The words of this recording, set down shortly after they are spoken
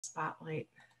spotlight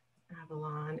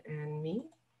Avalon and me.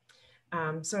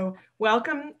 So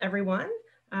welcome everyone.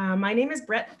 My name is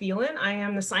Brett Thielen. I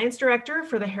am the Science Director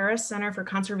for the Harris Center for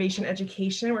Conservation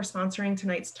Education. We're sponsoring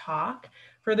tonight's talk.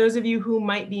 For those of you who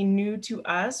might be new to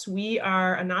us, we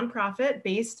are a nonprofit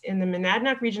based in the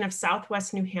Monadnock region of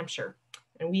Southwest New Hampshire.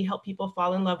 And we help people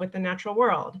fall in love with the natural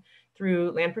world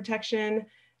through land protection,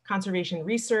 conservation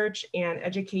research, and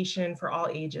education for all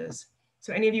ages.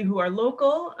 So any of you who are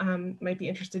local might be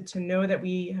interested to know that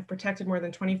we have protected more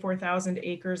than 24,000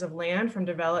 acres of land from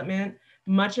development.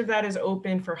 Much of that is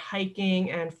open for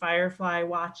hiking and firefly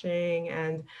watching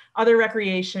and other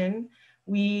recreation.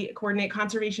 We coordinate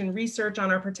conservation research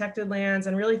on our protected lands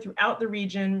and really throughout the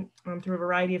region through a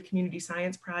variety of community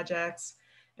science projects.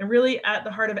 And really at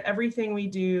the heart of everything we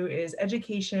do is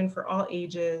education for all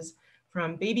ages,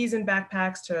 from babies in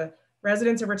backpacks to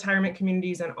residents of retirement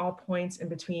communities and all points in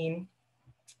between.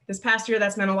 This past year,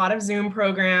 that's meant a lot of Zoom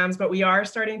programs, but we are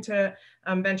starting to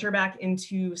venture back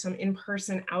into some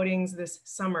in-person outings this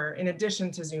summer, in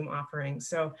addition to Zoom offerings.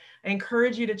 So I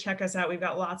encourage you to check us out. We've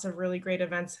got lots of really great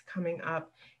events coming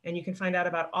up, and you can find out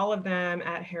about all of them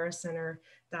at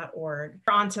harriscenter.org.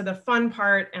 On to the fun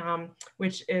part,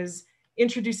 which is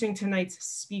introducing tonight's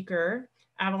speaker,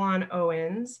 Avalon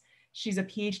Owens. She's a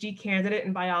PhD candidate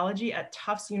in biology at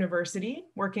Tufts University,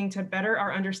 working to better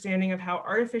our understanding of how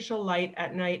artificial light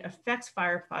at night affects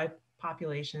firefly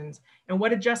populations and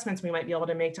what adjustments we might be able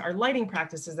to make to our lighting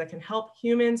practices that can help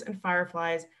humans and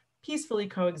fireflies peacefully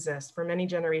coexist for many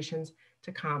generations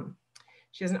to come.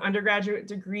 She has an undergraduate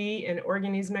degree in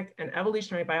organismic and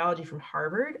evolutionary biology from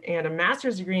Harvard and a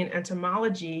master's degree in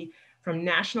entomology from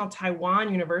National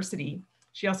Taiwan University.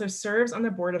 She also serves on the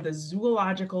board of the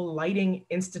Zoological Lighting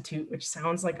Institute, which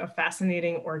sounds like a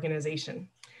fascinating organization.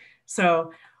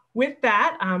 So with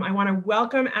that, I want to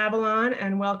welcome Avalon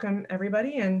and welcome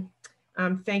everybody. And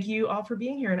thank you all for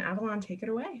being here. And Avalon, take it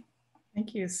away.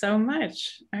 Thank you so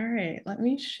much. All right, let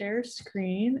me share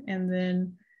screen and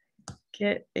then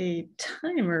get a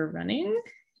timer running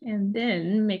and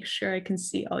then make sure I can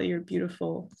see all your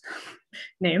beautiful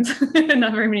names,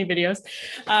 not very many videos.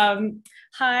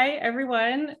 Hi,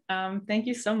 everyone. Thank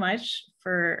you so much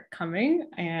for coming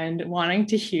and wanting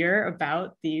to hear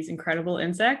about these incredible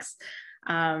insects.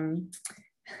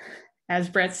 As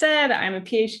Brett said, I'm a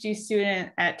PhD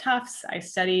student at Tufts. I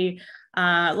study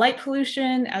light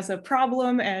pollution as a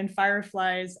problem and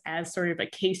fireflies as sort of a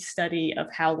case study of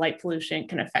how light pollution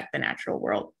can affect the natural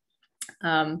world.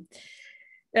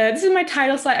 This is my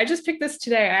title slide. I just picked this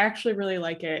today. I actually really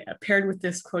like it, paired with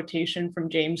this quotation from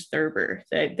James Thurber,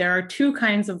 that there are two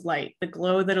kinds of light, the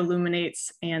glow that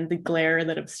illuminates and the glare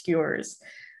that obscures.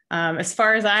 As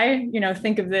far as I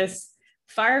think of this,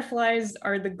 fireflies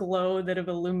are the glow that have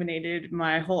illuminated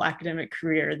my whole academic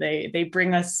career. They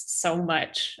bring us so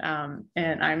much, and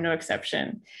I'm no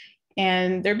exception.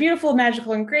 And they're beautiful,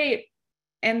 magical, and great.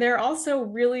 And they're also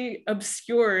really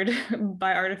obscured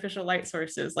by artificial light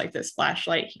sources like this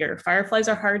flashlight here. Fireflies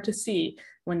are hard to see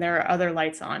when there are other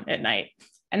lights on at night.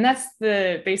 And that's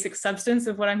the basic substance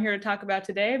of what I'm here to talk about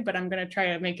today, but I'm going to try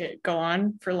to make it go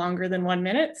on for longer than 1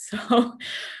 minute. So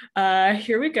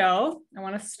here we go. I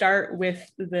want to start with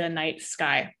the night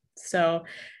sky. So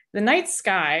the night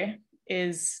sky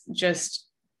is just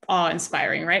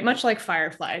awe-inspiring, right? Much like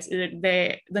fireflies,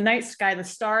 the night sky, the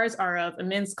stars are of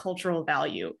immense cultural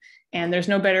value. And there's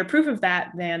no better proof of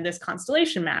that than this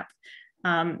constellation map,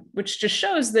 which just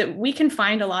shows that we can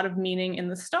find a lot of meaning in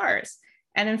the stars.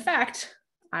 And in fact,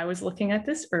 I was looking at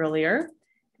this earlier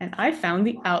and I found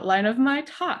the outline of my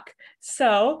talk.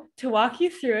 So to walk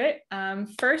you through it,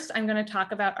 first, I'm going to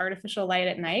talk about artificial light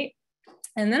at night.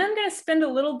 And then I'm going to spend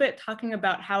a little bit talking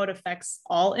about how it affects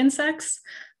all insects.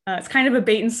 It's kind of a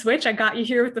bait and switch. I got you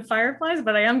here with the fireflies,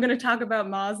 but I am going to talk about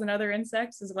moths and other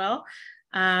insects as well.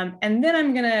 And then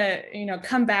I'm going to,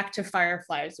 come back to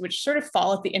fireflies, which sort of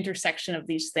fall at the intersection of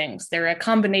these things. They're a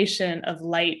combination of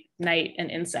light, night,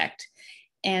 and insect.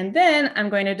 And then I'm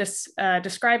going to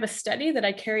describe a study that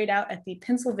I carried out at the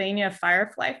Pennsylvania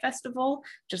Firefly Festival,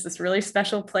 which is this really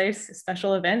special place, a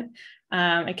special event.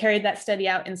 I carried that study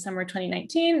out in summer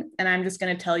 2019, and I'm just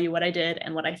going to tell you what I did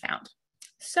and what I found.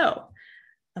 So,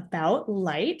 about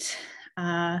light.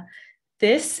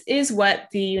 This is what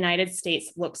the United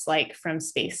States looks like from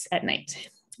space at night.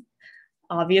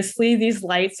 Obviously, these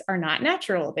lights are not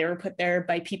natural. They were put there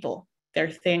by people. They're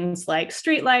things like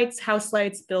street lights, house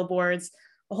lights, billboards,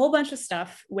 a whole bunch of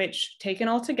stuff, which taken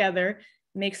all together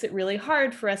makes it really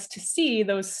hard for us to see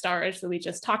those stars that we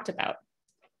just talked about.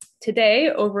 Today,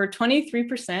 over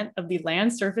 23% of the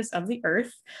land surface of the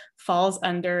Earth falls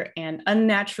under an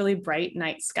unnaturally bright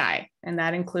night sky, and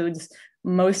that includes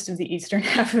most of the eastern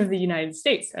half of the United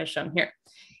States, as shown here.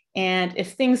 And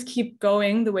if things keep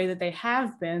going the way that they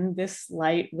have been, this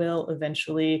light will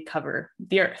eventually cover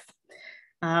the Earth.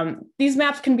 These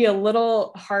maps can be a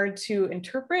little hard to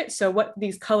interpret. So what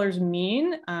these colors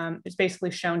mean is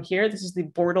basically shown here. This is the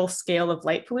Bortle scale of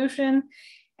light pollution.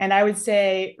 And I would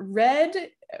say red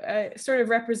sort of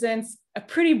represents a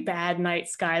pretty bad night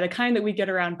sky, the kind that we get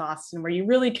around Boston, where you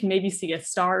really can maybe see a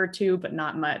star or two, but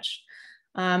not much.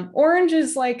 Orange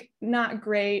is like not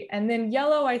great. And then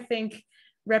yellow, I think,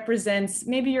 represents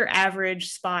maybe your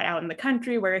average spot out in the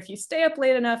country, where if you stay up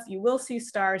late enough, you will see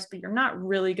stars, but you're not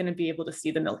really going to be able to see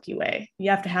the Milky Way.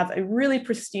 You have to have a really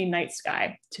pristine night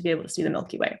sky to be able to see the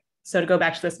Milky Way. So to go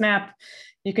back to this map,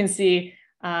 you can see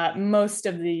most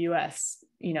of the US,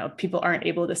 people aren't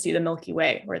able to see the Milky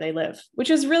Way where they live, which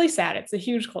is really sad. It's a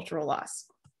huge cultural loss.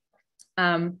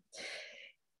 And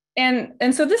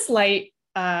so this light,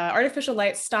 artificial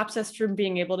light, stops us from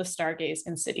being able to stargaze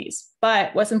in cities.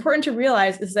 But what's important to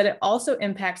realize is that it also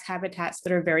impacts habitats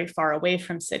that are very far away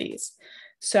from cities.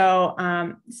 So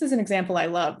this is an example I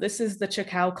love. This is the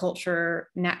Chacao Culture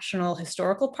National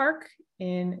Historical Park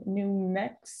in New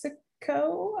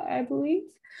Mexico, I believe.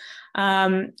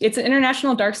 It's an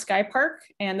international dark sky park,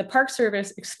 and the Park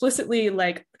Service explicitly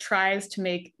tries to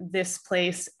make this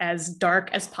place as dark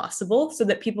as possible so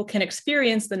that people can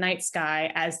experience the night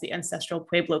sky as the ancestral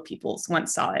Pueblo peoples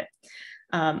once saw it.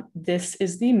 This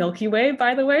is the Milky Way,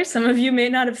 by the way. Some of you may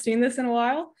not have seen this in a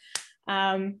while.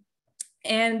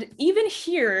 And even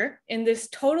here in this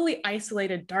totally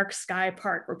isolated dark sky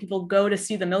park where people go to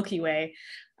see the Milky Way,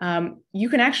 you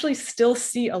can actually still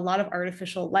see a lot of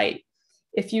artificial light.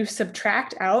 If you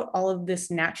subtract out all of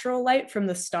this natural light from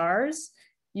the stars,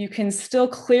 you can still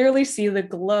clearly see the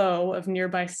glow of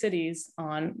nearby cities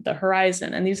on the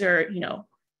horizon. And these are,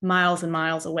 miles and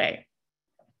miles away.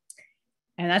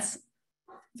 And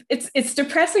it's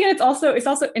depressing, and it's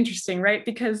also interesting, right?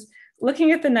 Because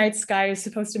looking at the night sky is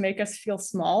supposed to make us feel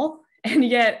small, and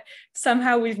yet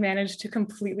somehow we've managed to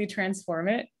completely transform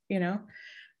it,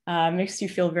 makes you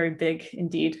feel very big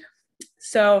indeed.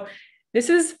 So this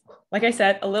is, like I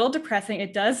said, a little depressing.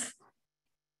 It does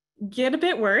get a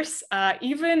bit worse,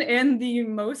 even in the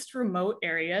most remote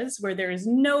areas where there is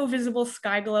no visible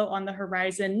sky glow on the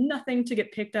horizon, nothing to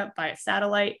get picked up by a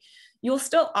satellite. You'll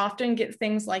still often get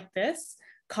things like this,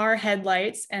 car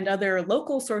headlights and other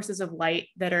local sources of light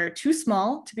that are too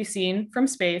small to be seen from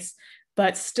space,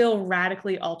 but still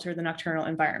radically alter the nocturnal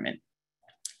environment.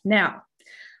 Now,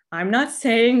 I'm not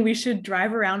saying we should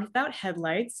drive around without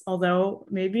headlights, although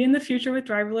maybe in the future with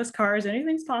driverless cars,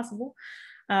 anything's possible.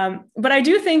 But I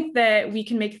do think that we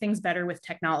can make things better with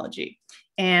technology.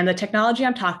 And the technology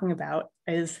I'm talking about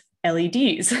is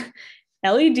LEDs.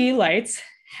 LED lights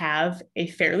have a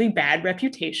fairly bad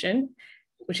reputation,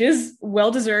 which is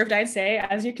well-deserved, I'd say.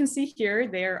 As you can see here,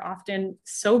 they are often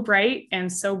so bright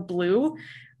and so blue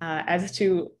as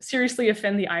to seriously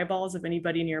offend the eyeballs of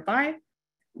anybody nearby.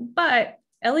 But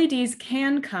LEDs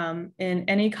can come in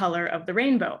any color of the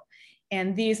rainbow.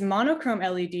 And these monochrome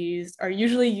LEDs are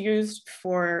usually used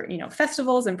for,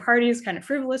 festivals and parties, kind of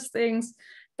frivolous things,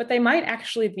 but they might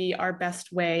actually be our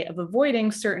best way of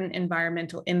avoiding certain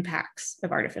environmental impacts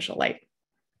of artificial light.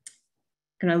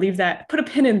 I'm gonna leave that, put a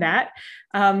pin in that.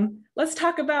 Let's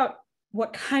talk about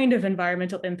what kind of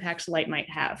environmental impacts light might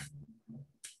have.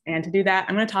 And to do that,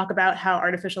 I'm going to talk about how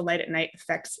artificial light at night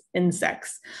affects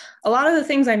insects. A lot of the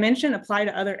things I mentioned apply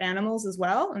to other animals as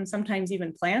well, and sometimes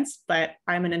even plants, but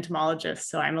I'm an entomologist,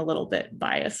 so I'm a little bit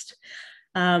biased.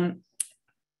 In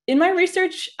my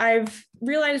research, I've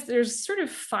realized there's sort of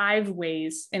 5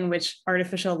 ways in which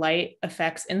artificial light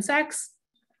affects insects.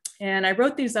 And I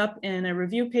wrote these up in a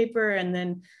review paper and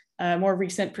then a more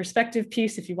recent perspective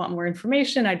piece. If you want more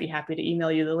information, I'd be happy to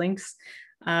email you the links.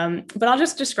 But I'll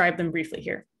just describe them briefly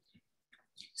here.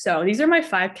 So these are my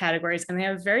 5 categories, and they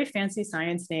have very fancy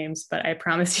science names, but I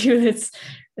promise you it's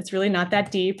really not that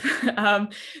deep.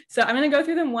 So I'm going to go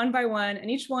through them one by one,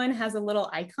 and each one has a little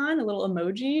icon, a little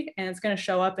emoji, and it's going to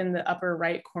show up in the upper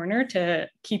right corner to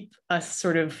keep us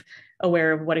sort of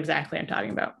aware of what exactly I'm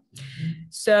talking about.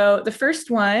 So the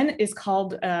first one is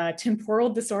called temporal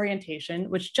disorientation,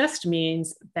 which just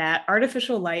means that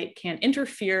artificial light can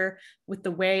interfere with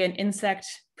the way an insect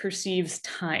perceives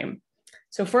time.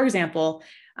 So for example,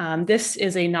 this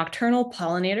is a nocturnal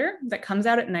pollinator that comes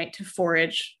out at night to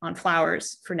forage on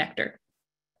flowers for nectar.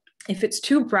 If it's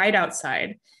too bright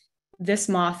outside, this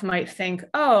moth might think,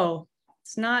 oh,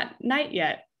 it's not night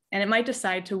yet, and it might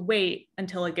decide to wait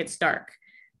until it gets dark.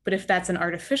 But if that's an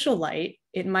artificial light,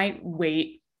 it might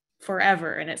wait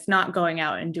forever, and it's not going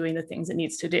out and doing the things it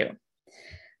needs to do.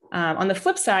 On the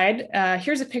flip side,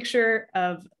 here's a picture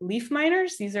of leaf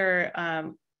miners. These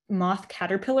are moth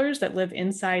caterpillars that live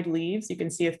inside leaves. You can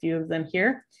see a few of them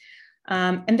here.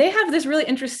 And they have this really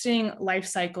interesting life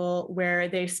cycle where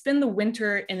they spend the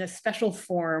winter in a special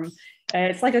form.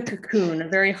 It's like a cocoon, a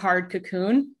very hard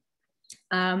cocoon.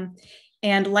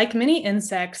 And like many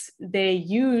insects, they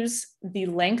use the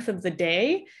length of the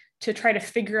day to try to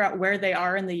figure out where they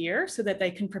are in the year so that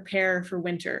they can prepare for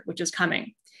winter, which is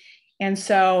coming. And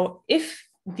so if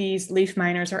these leaf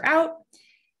miners are out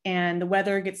and the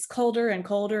weather gets colder and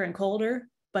colder and colder,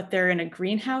 but they're in a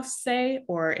greenhouse, say,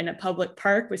 or in a public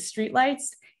park with streetlights,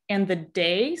 and the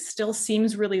day still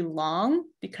seems really long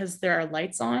because there are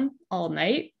lights on all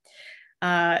night,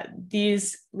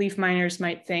 these leaf miners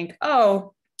might think,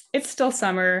 oh, it's still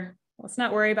summer, let's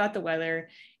not worry about the weather,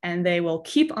 and they will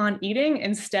keep on eating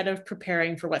instead of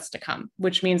preparing for what's to come,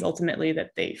 which means ultimately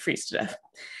that they freeze to death.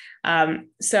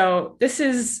 So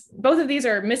both of these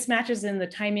are mismatches in the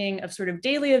timing of sort of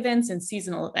daily events and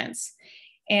seasonal events.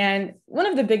 And one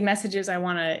of the big messages I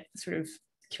want to sort of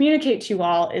communicate to you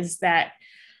all is that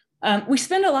we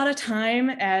spend a lot of time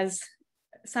as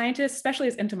scientists, especially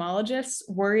as entomologists,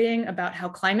 worrying about how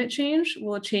climate change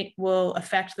will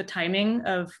affect the timing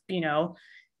of,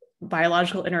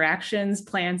 biological interactions,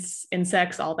 plants,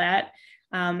 insects, all that.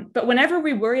 But whenever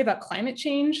we worry about climate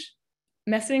change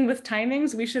messing with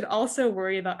timings, we should also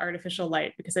worry about artificial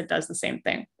light because it does the same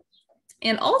thing.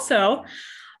 And also,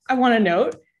 I want to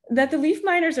note that the leaf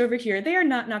miners over here, they are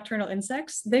not nocturnal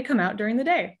insects. They come out during the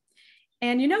day.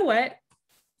 And you know what?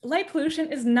 Light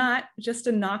pollution is not just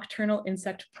a nocturnal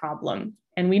insect problem.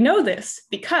 And we know this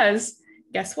because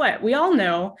guess what? We all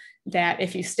know that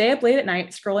if you stay up late at night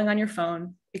scrolling on your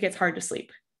phone, it gets hard to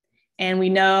sleep. And we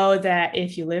know that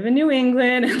if you live in New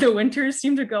England and the winters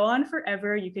seem to go on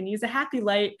forever, you can use a happy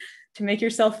light to make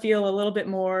yourself feel a little bit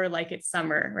more like it's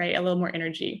summer, right? A little more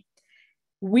energy.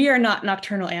 We are not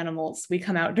nocturnal animals. We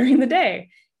come out during the day.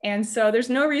 And so there's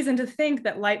no reason to think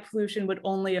that light pollution would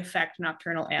only affect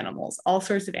nocturnal animals. All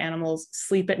sorts of animals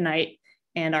sleep at night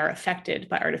and are affected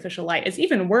by artificial light. It's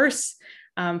even worse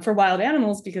for wild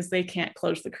animals because they can't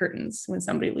close the curtains when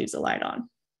somebody leaves a light on.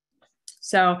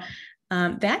 So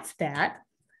that's that.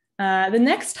 The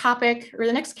next topic, or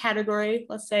the next category,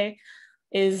 let's say,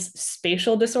 is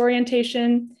spatial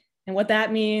disorientation. And what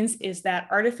that means is that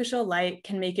artificial light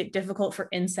can make it difficult for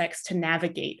insects to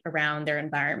navigate around their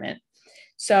environment.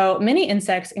 So many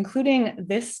insects, including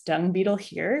this dung beetle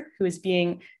here, who is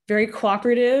being very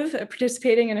cooperative,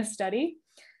 participating in a study,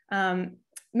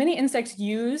 many insects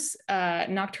use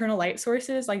nocturnal light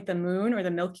sources like the moon or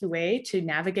the Milky Way to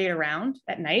navigate around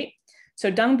at night. So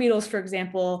dung beetles, for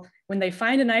example, when they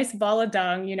find a nice ball of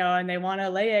dung, and they want to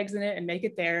lay eggs in it and make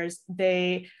it theirs,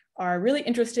 they are really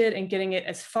interested in getting it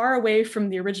as far away from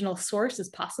the original source as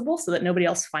possible so that nobody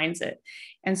else finds it.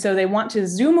 And so they want to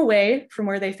zoom away from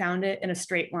where they found it in a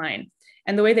straight line.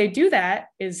 And the way they do that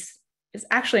is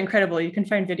actually incredible. You can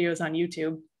find videos on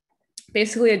YouTube.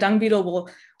 Basically, a dung beetle will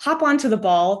hop onto the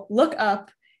ball, look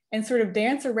up, and sort of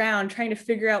dance around trying to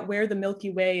figure out where the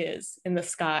Milky Way is in the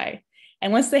sky.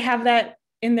 And once they have that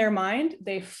in their mind,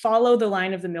 they follow the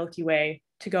line of the Milky Way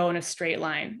to go in a straight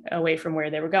line away from where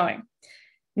they were going.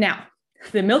 Now,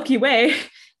 the Milky Way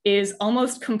is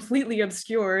almost completely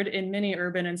obscured in many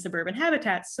urban and suburban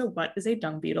habitats. So what is a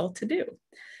dung beetle to do?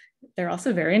 They're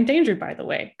also very endangered, by the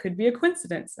way. Could be a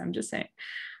coincidence, I'm just saying.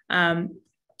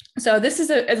 So this is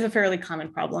a fairly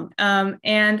common problem.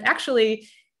 And actually,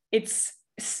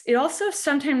 it also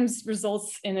sometimes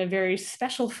results in a very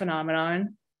special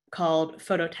phenomenon called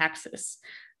phototaxis,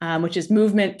 which is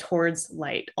movement towards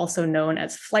light, also known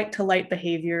as flight to light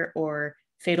behavior or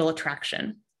fatal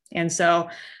attraction. And so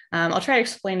I'll try to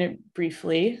explain it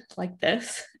briefly like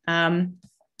this.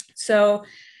 So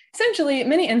essentially,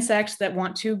 many insects that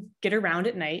want to get around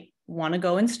at night want to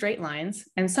go in straight lines,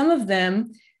 and some of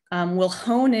them will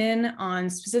hone in on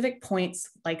specific points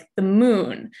like the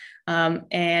moon.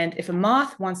 And if a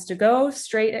moth wants to go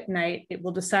straight at night, it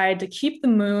will decide to keep the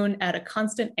moon at a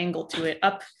constant angle to it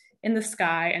up in the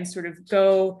sky and sort of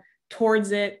go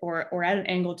towards it or at an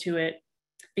angle to it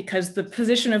because the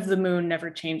position of the moon never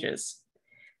changes.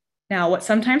 Now, what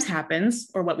sometimes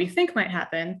happens, or what we think might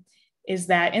happen, is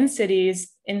that in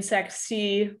cities, insects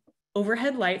see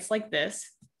overhead lights like this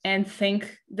and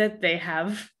think that they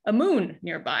have a moon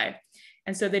nearby.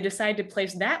 And so they decide to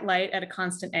place that light at a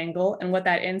constant angle. And what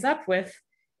that ends up with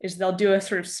is they'll do a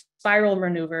sort of spiral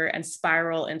maneuver and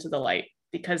spiral into the light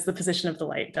because the position of the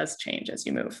light does change as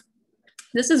you move.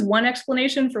 This is one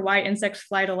explanation for why insects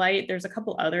fly to light. There's a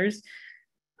couple others.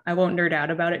 I won't nerd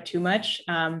out about it too much.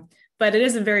 but it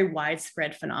is a very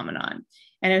widespread phenomenon.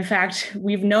 And in fact,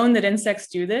 we've known that insects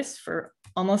do this for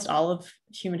almost all of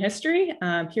human history.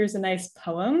 Here's a nice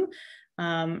poem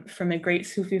from a great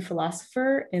Sufi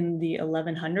philosopher in the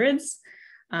 1100s.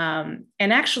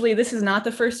 And actually, this is not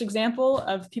the first example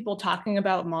of people talking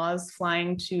about moths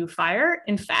flying to fire.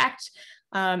 In fact,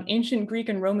 ancient Greek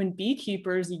and Roman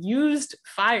beekeepers used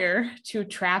fire to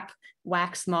trap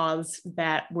wax moths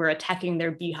that were attacking their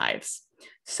beehives.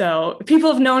 So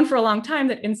people have known for a long time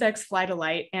that insects fly to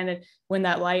light, and when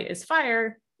that light is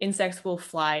fire, insects will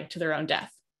fly to their own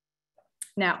death.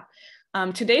 Now,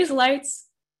 today's lights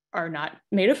are not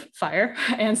made of fire,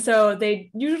 and so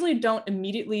they usually don't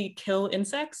immediately kill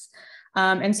insects.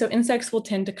 And so insects will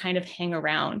tend to kind of hang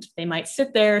around. They might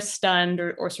sit there stunned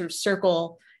or sort of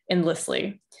circle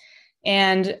endlessly.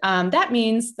 And that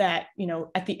means that,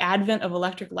 at the advent of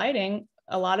electric lighting,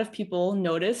 a lot of people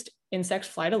noticed insects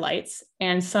fly to lights,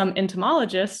 and some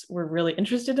entomologists were really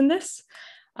interested in this.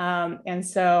 And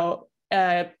so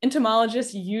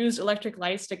entomologists used electric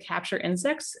lights to capture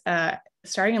insects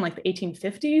starting in like the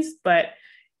 1850s, but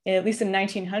at least in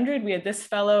 1900, we had this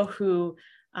fellow who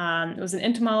was an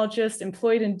entomologist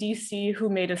employed in DC who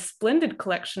made a splendid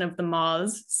collection of the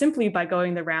moths simply by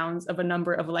going the rounds of a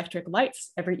number of electric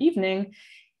lights every evening.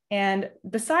 And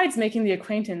besides making the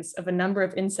acquaintance of a number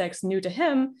of insects new to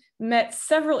him, met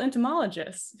several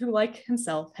entomologists who, like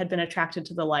himself, had been attracted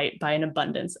to the light by an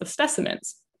abundance of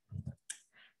specimens.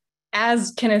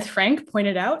 As Kenneth Frank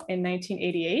pointed out in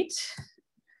 1988,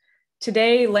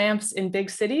 today lamps in big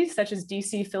cities such as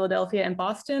DC, Philadelphia, and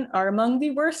Boston are among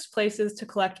the worst places to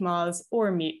collect moths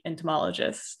or meet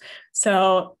entomologists.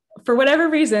 So for whatever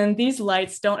reason, these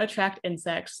lights don't attract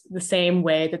insects the same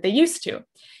way that they used to.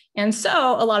 And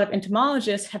so a lot of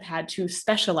entomologists have had to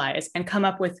specialize and come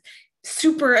up with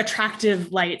super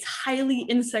attractive lights, highly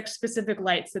insect-specific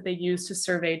lights that they use to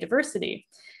survey diversity.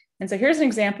 And so here's an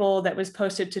example that was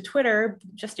posted to Twitter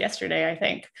just yesterday, I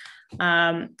think,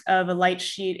 of a light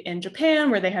sheet in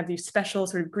Japan where they have these special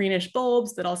sort of greenish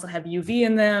bulbs that also have UV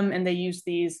in them, and they use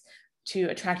these to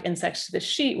attract insects to the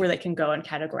sheet where they can go and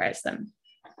categorize them.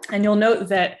 And you'll note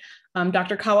that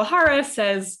Dr. Kawahara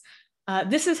says,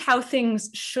 this is how things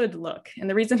should look. And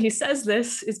the reason he says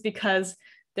this is because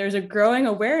there's a growing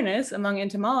awareness among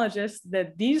entomologists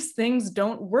that these things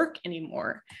don't work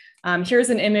anymore. Here's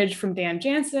an image from Dan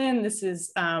Jansen. This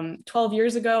is 12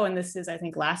 years ago, and this is, I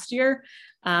think, last year.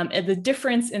 And the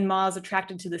difference in moths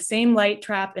attracted to the same light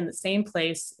trap in the same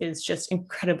place is just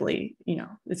incredibly,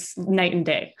 it's night and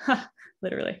day,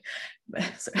 literally.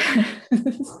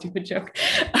 Stupid joke.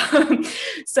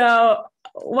 So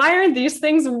why aren't these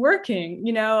things working?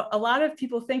 A lot of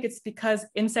people think it's because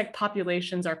insect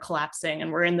populations are collapsing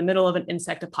and we're in the middle of an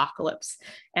insect apocalypse.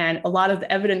 And a lot of the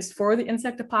evidence for the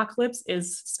insect apocalypse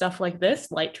is stuff like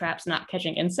this, light traps not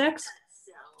catching insects.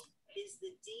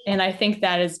 And I think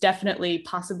that is definitely,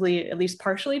 possibly, at least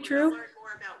partially true.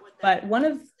 But one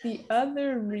of the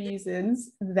other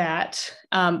reasons that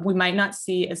we might not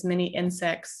see as many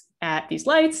insects at these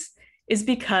lights is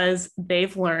because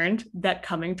they've learned that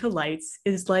coming to lights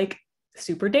is like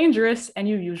super dangerous and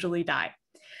you usually die.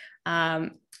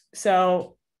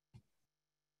 So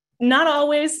not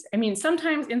always,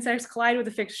 sometimes insects collide with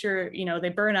a fixture, they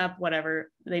burn up,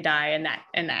 whatever, they die, and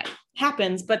that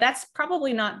happens, but that's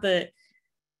probably not the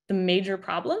major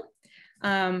problem.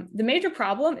 The major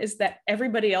problem is that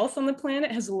everybody else on the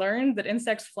planet has learned that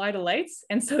insects fly to lights,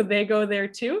 and so they go there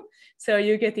too. So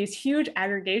you get these huge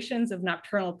aggregations of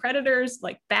nocturnal predators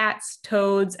like bats,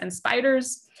 toads, and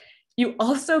spiders. You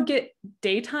also get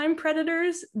daytime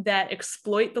predators that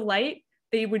exploit the light.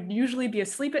 They would usually be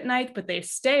asleep at night, but they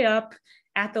stay up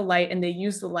at the light and they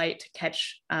use the light to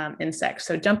catch insects.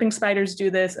 So jumping spiders do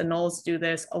this, anoles do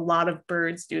this, a lot of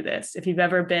birds do this. If you've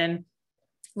ever been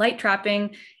light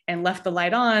trapping and left the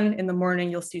light on in the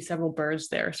morning, you'll see several birds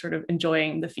there sort of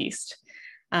enjoying the feast.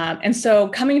 And so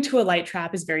coming to a light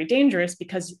trap is very dangerous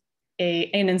because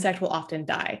an insect will often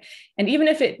die. And even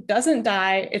if it doesn't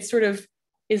die, it sort of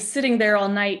is sitting there all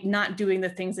night, not doing the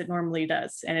things it normally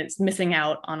does. And it's missing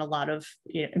out on a lot of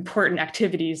important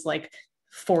activities like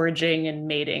foraging and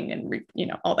mating and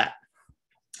all that.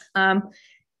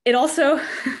 It also,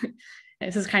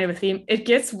 this is kind of a theme, it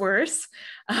gets worse.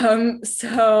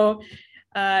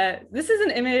 This is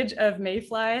an image of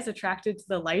mayflies attracted to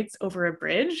the lights over a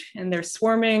bridge, and they're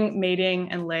swarming,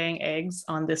 mating, and laying eggs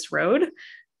on this road.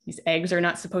 These eggs are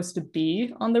not supposed to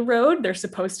be on the road. They're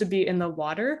supposed to be in the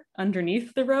water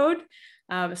underneath the road.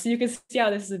 So you can see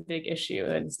how this is a big issue.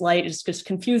 This light is just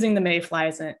confusing the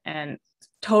mayflies and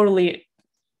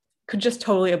could just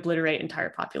totally obliterate entire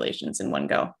populations in one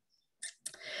go.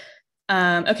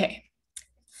 Okay.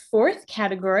 fourth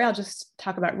category I'll just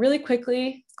talk about really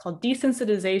quickly. It's called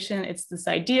desensitization. It's this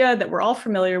idea that we're all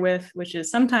familiar with, which is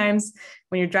sometimes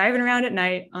when you're driving around at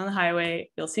night on the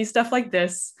highway, you'll see stuff like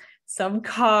this, some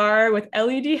car with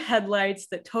LED headlights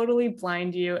that totally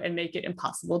blind you and make it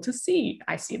impossible to see.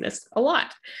 I see this a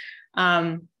lot.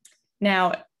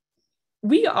 Now,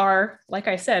 we are, like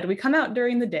I said, we come out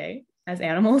during the day as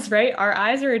animals, right? Our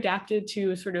eyes are adapted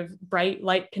to sort of bright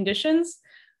light conditions.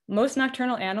 Most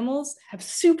nocturnal animals have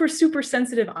super, super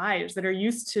sensitive eyes that are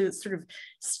used to sort of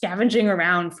scavenging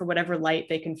around for whatever light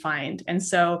they can find. And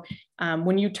so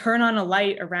when you turn on a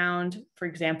light around, for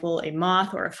example, a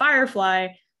moth or a firefly,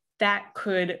 that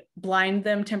could blind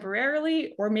them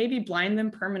temporarily or maybe blind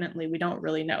them permanently. We don't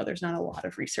really know. There's not a lot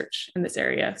of research in this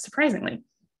area, surprisingly.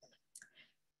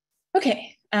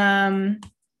 Okay,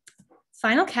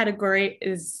 final category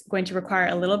is going to require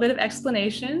a little bit of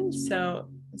explanation. So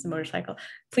it's a motorcycle.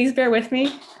 Please bear with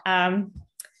me.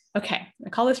 Okay, I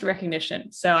call this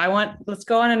recognition. So let's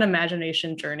go on an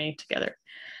imagination journey together.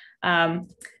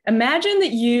 Imagine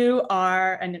that you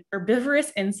are an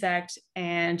herbivorous insect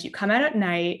and you come out at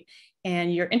night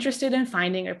and you're interested in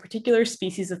finding a particular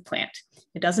species of plant.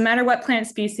 It doesn't matter what plant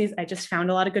species. I just found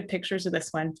a lot of good pictures of this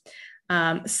one.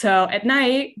 So at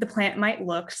night, the plant might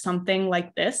look something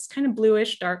like this, kind of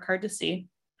bluish, dark, hard to see.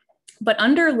 But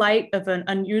under light of an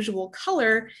unusual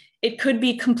color, it could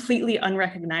be completely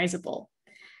unrecognizable.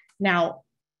 Now,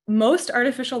 most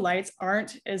artificial lights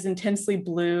aren't as intensely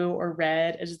blue or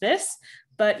red as this,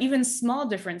 but even small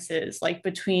differences like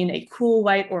between a cool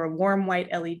white or a warm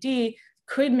white LED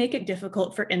could make it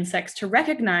difficult for insects to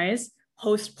recognize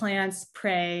host plants,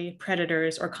 prey,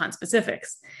 predators, or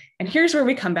conspecifics. And here's where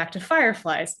we come back to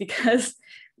fireflies, because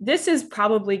this is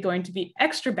probably going to be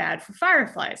extra bad for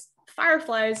fireflies.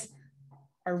 Fireflies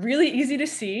are really easy to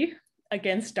see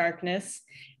against darkness,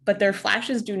 but their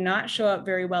flashes do not show up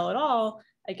very well at all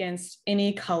against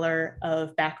any color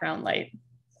of background light.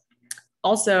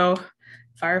 Also,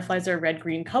 fireflies are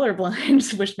red-green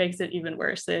colorblind, which makes it even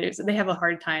worse. They have a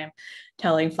hard time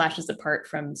telling flashes apart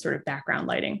from sort of background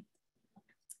lighting.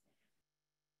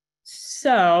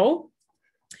 So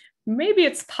maybe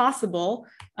it's possible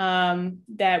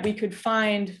that we could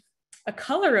find a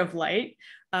color of light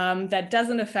that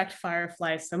doesn't affect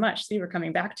fireflies so much. See, we're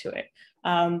coming back to it.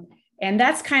 And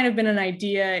that's kind of been an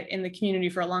idea in the community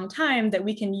for a long time, that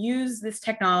we can use this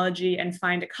technology and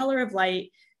find a color of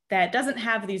light that doesn't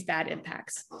have these bad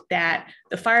impacts, that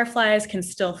the fireflies can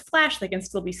still flash, they can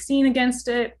still be seen against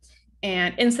it,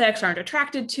 and insects aren't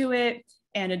attracted to it,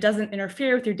 and it doesn't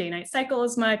interfere with your day-night cycle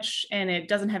as much, and it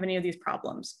doesn't have any of these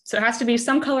problems. So it has to be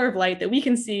some color of light that we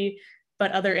can see,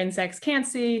 but other insects can't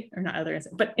see, or not other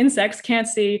insects, but insects can't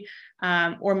see,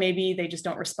 or maybe they just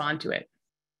don't respond to it.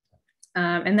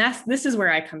 And this is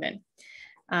where I come in.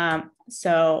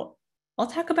 So I'll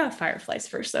talk about fireflies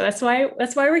first. So that's why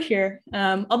we're here.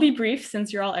 I'll be brief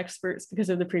since you're all experts because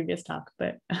of the previous talk.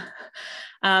 But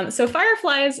so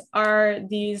fireflies are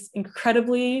these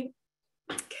incredibly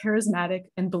charismatic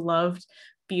and beloved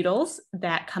beetles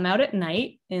that come out at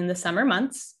night in the summer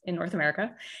months in North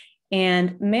America.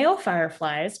 And male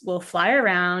fireflies will fly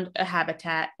around a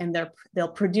habitat and they'll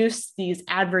produce these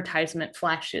advertisement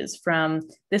flashes from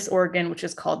this organ, which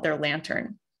is called their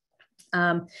lantern.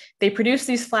 They produce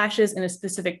these flashes in a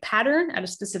specific pattern at a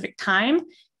specific time,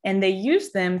 and they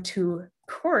use them to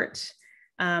court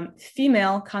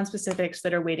female conspecifics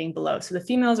that are waiting below. So the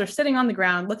females are sitting on the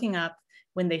ground looking up.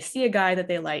 When they see a guy that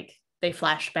they like, they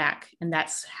flash back, and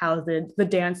that's how the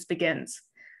dance begins.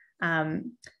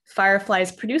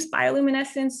 Fireflies produce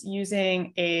bioluminescence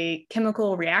using a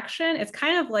chemical reaction. It's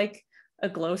kind of like a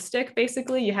glow stick,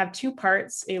 basically. You have two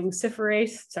parts, a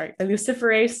luciferase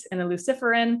and a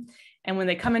luciferin. And when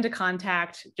they come into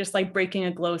contact, just like breaking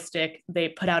a glow stick, they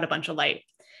put out a bunch of light.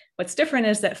 What's different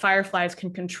is that fireflies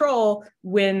can control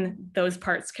when those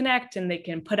parts connect, and they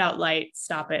can put out light,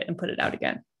 stop it, and put it out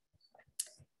again.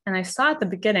 And I saw at the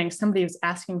beginning, somebody was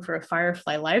asking for a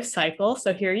firefly life cycle.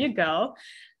 So here you go.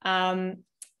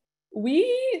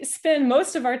 We spend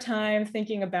most of our time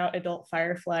thinking about adult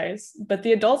fireflies, but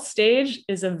the adult stage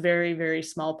is a very, very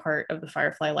small part of the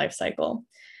firefly life cycle.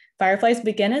 Fireflies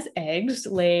begin as eggs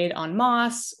laid on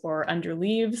moss or under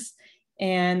leaves,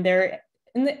 and they're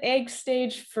in the egg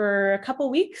stage for a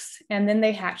couple weeks, and then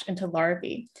they hatch into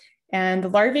larvae. And the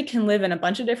larvae can live in a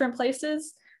bunch of different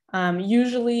places,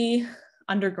 usually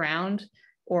underground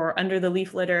or under the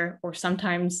leaf litter, or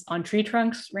sometimes on tree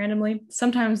trunks randomly,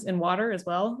 sometimes in water as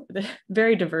well.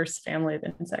 Very diverse family of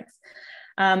insects.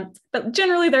 But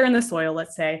generally they're in the soil,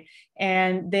 let's say,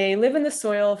 and they live in the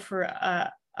soil for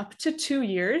up to 2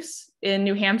 years. In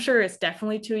New Hampshire, it's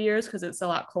definitely 2 years because it's a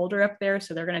lot colder up there.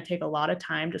 So they're going to take a lot of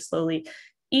time to slowly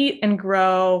eat and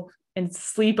grow and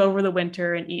sleep over the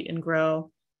winter and eat and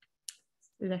grow.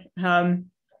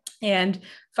 And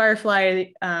firefly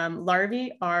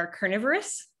larvae are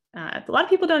carnivorous. A lot of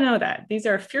people don't know that. These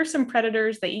are fearsome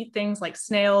predators. They eat things like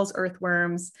snails,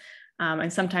 earthworms,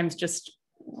 and sometimes just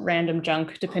random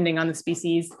junk, depending on the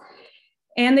species.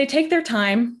 And they take their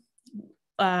time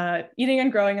eating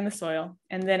and growing in the soil.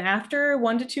 And then after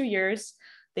 1 to 2 years,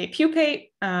 they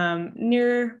pupate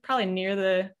probably near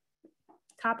the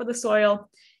top of the soil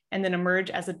and then emerge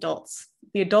as adults.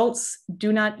 The adults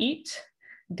do not eat.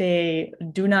 They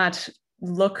do not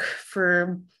look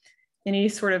for any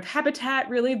sort of habitat,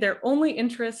 really. Their only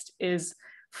interest is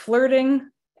flirting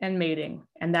and mating,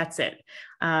 and that's it.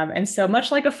 And so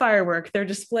much like a firework, their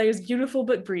display is beautiful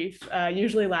but brief,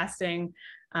 usually lasting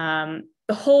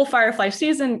the whole firefly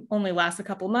season only lasts a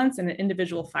couple months, and an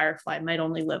individual firefly might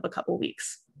only live a couple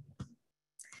weeks.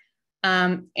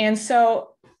 And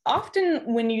so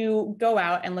often when you go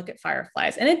out and look at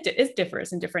fireflies, and it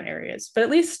differs in different areas, but at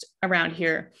least around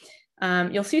here,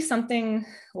 you'll see something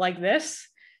like this.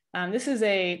 This is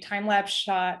a time-lapse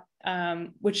shot,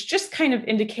 which just kind of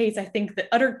indicates, I think,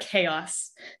 the utter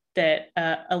chaos that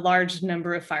a large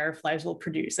number of fireflies will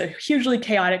produce. A hugely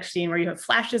chaotic scene where you have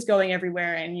flashes going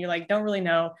everywhere and you like don't really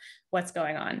know what's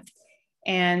going on.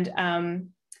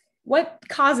 And what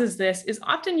causes this is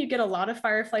often you get a lot of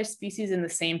firefly species in the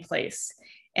same place.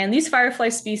 And these firefly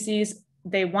species,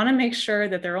 they want to make sure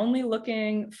that they're only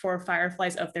looking for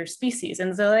fireflies of their species.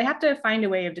 And so they have to find a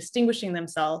way of distinguishing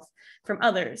themselves from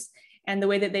others. And the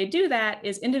way that they do that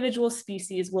is individual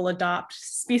species will adopt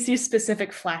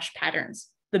species-specific flash patterns,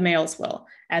 the males will,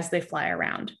 as they fly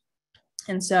around.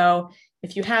 And so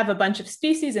if you have a bunch of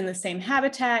species in the same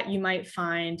habitat, you might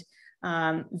find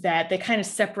that they kind of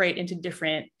separate into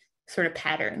different sort of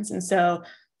patterns. And so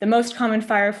the most common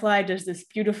firefly does this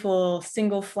beautiful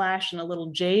single flash in a little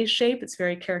J shape. It's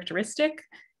very characteristic.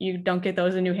 You don't get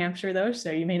those in New Hampshire though, so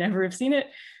you may never have seen it.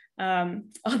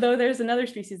 Although there's another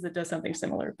species that does something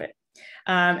similar, but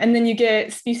and then you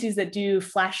get species that do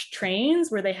flash trains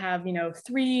where they have,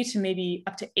 3 to maybe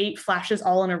up to 8 flashes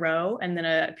all in a row, and then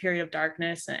a period of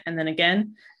darkness, and then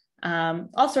again,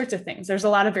 all sorts of things. There's a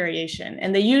lot of variation,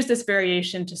 and they use this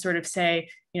variation to sort of say,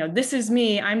 this is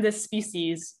me, I'm this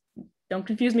species, don't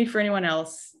confuse me for anyone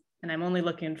else, and I'm only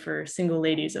looking for single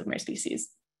ladies of my species.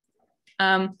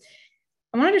 I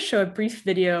wanted to show a brief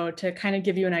video to kind of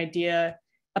give you an idea,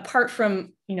 apart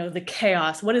from the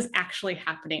chaos, what is actually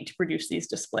happening to produce these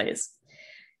displays.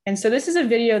 And so this is a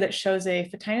video that shows a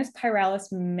Phytinus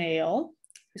pyralis male,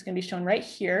 who's going to be shown right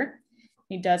here.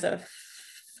 He does a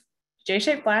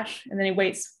J-shaped flash, and then he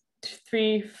waits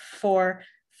 3, 4,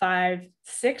 5,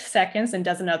 6 seconds and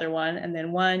does another one, and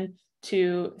then 1,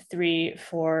 2, 3,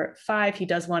 4, 5. He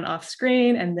does one off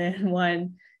screen, and then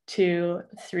 1, 2,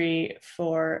 3,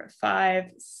 4, 5,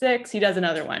 6. He does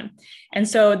another one. And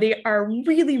so they are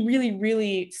really, really,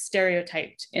 really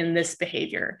stereotyped in this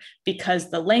behavior because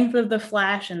the length of the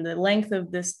flash and the length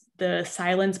of the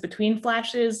silence between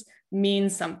flashes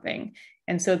means something.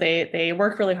 And so they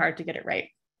work really hard to get it right.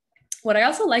 What I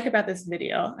also like about this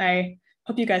video, I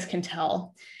hope you guys can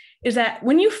tell, is that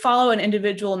when you follow an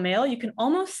individual male, you can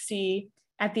almost see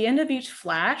at the end of each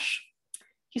flash,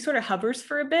 he sort of hovers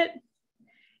for a bit.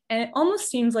 And it almost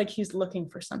seems like he's looking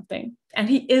for something. And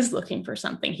he is looking for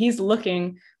something. He's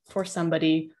looking for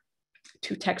somebody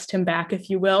to text him back, if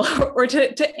you will, or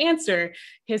to answer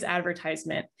his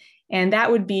advertisement. And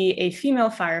that would be a female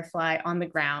firefly on the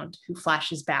ground who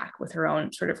flashes back with her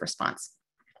own sort of response.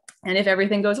 And if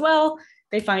everything goes well,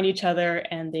 they find each other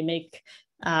and they make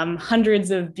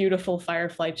hundreds of beautiful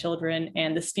firefly children,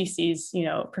 and the species,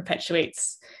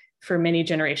 perpetuates for many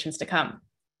generations to come.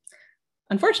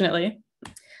 Unfortunately,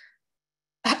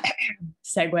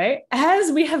 segue,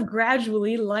 as we have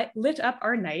gradually lit up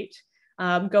our night,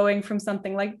 going from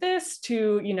something like this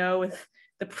to, with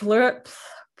the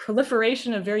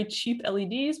proliferation of very cheap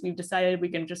LEDs, we've decided we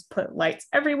can just put lights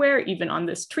everywhere, even on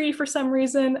this tree for some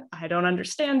reason. I don't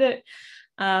understand it.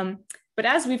 But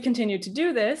as we've continued to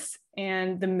do this,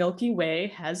 and the Milky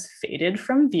Way has faded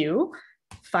from view,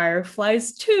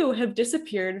 fireflies too have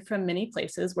disappeared from many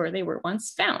places where they were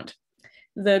once found.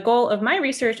 The goal of my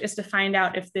research is to find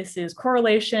out if this is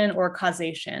correlation or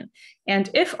causation. And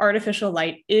if artificial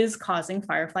light is causing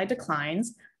firefly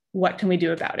declines, what can we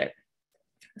do about it?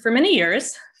 For many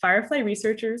years, firefly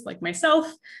researchers like myself,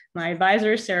 my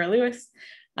advisor, Sarah Lewis,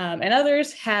 and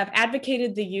others have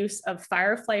advocated the use of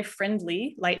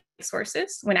firefly-friendly light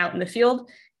sources when out in the field.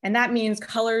 And that means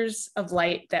colors of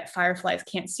light that fireflies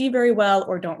can't see very well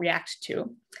or don't react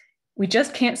to. We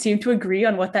just can't seem to agree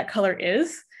on what that color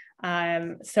is.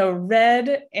 So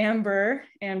red, amber,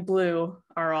 and blue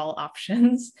are all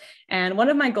options. And one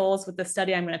of my goals with the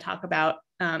study I'm going to talk about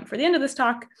for the end of this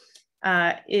talk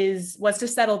was to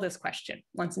settle this question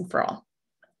once and for all.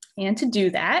 And to do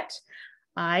that,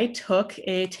 I took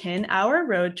a 10-hour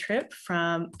road trip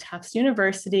from Tufts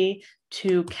University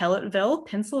to Kellettville,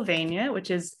 Pennsylvania, which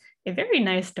is a very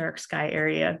nice dark sky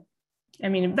area. I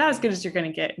mean, about as good as you're going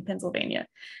to get in Pennsylvania,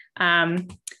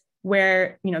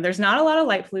 where, you know, there's not a lot of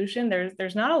light pollution.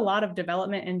 There's not a lot of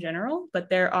development in general, but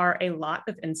there are a lot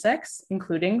of insects,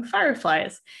 including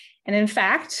fireflies. And in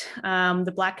fact,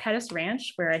 the Black Caddis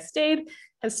Ranch, where I stayed,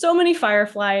 has so many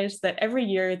fireflies that every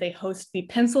year they host the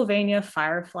Pennsylvania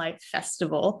Firefly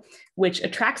Festival, which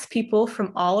attracts people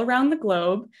from all around the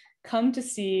globe, come to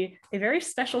see a very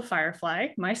special firefly,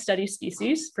 my study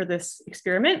species for this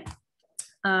experiment,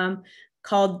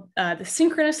 called the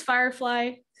synchronous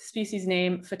firefly, species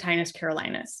name Photinus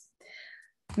carolinus.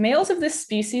 Males of this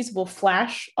species will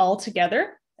flash all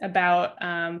together about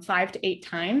 5 to 8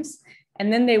 times,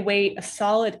 and then they wait a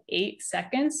solid 8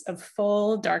 seconds of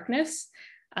full darkness,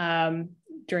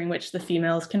 during which the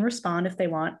females can respond if they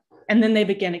want, and then they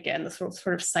begin again. The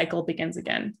sort of cycle begins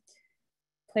again.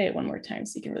 Play it one more time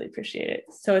so you can really appreciate it.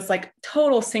 So it's like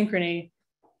total synchrony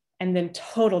and then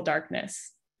total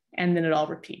darkness, and then it all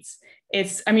repeats.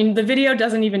 I mean, the video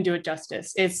doesn't even do it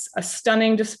justice. It's a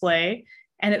stunning display,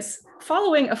 and it's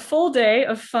following a full day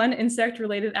of fun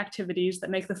insect-related activities that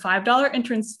make the $5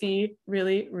 entrance fee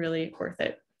really, really worth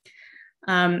it.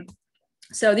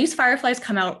 So these fireflies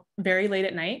come out very late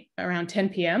at night, around 10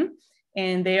 p.m.,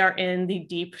 and they are in the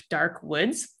deep, dark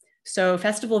woods. So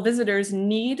festival visitors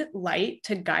need light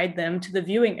to guide them to the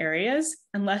viewing areas,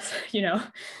 unless, you know,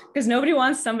 because nobody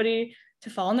wants somebody to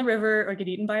fall in the river or get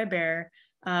eaten by a bear.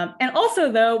 And also,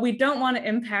 though, we don't want to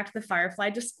impact the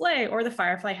firefly display or the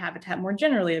firefly habitat more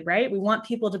generally, right? We want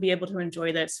people to be able to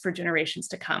enjoy this for generations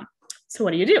to come. So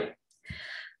what do you do?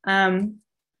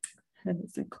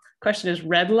 The question is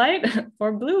red light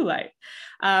or blue light.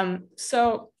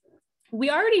 So we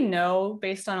already know,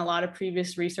 based on a lot of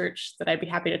previous research that I'd be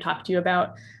happy to talk to you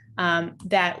about,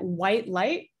 that white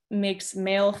light makes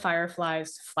male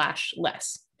fireflies flash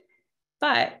less.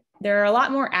 But there are a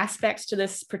lot more aspects to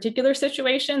this particular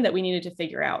situation that we needed to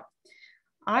figure out.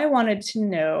 I wanted to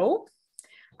know,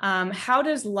 how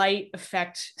does light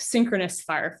affect synchronous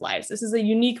fireflies? This is a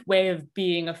unique way of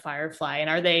being a firefly, and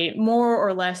are they more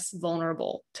or less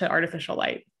vulnerable to artificial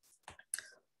light?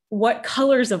 What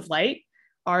colors of light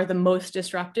are the most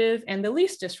disruptive and the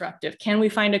least disruptive? Can we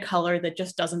find a color that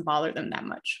just doesn't bother them that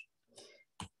much?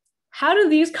 How do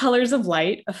these colors of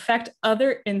light affect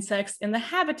other insects in the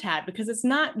habitat? Because it's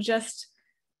not just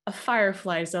a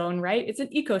firefly zone, right? It's an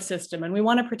ecosystem, and we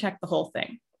want to protect the whole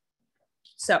thing.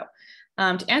 So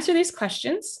to answer these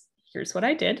questions, here's what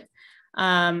I did.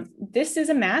 This is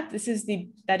a map. This is the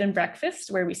bed and breakfast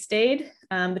where we stayed.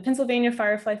 The Pennsylvania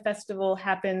Firefly Festival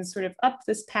happens sort of up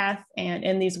this path and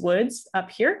in these woods up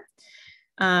here.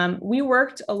 We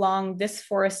worked along this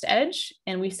forest edge,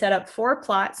 and we set up 4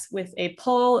 plots with a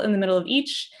pole in the middle of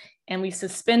each, and we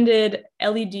suspended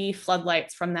LED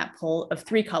floodlights from that pole of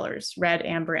 3 colors, red,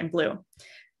 amber, and blue.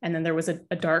 And then there was a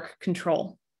dark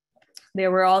control. They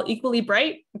were all equally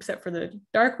bright, except for the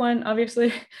dark one,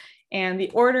 obviously. And the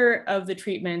order of the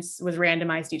treatments was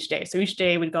randomized each day. So each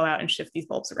day we'd go out and shift these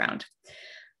bulbs around.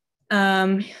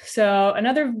 So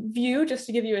another view, just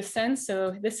to give you a sense.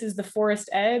 So this is the forest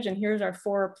edge, and here's our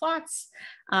 4 plots.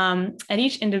 At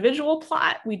each individual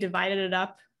plot, we divided it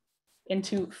up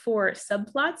into 4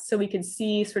 subplots, so we could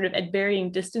see sort of at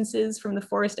varying distances from the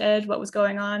forest edge what was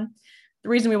going on. The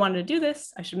reason we wanted to do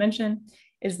this, I should mention,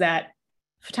 is that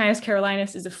Photinus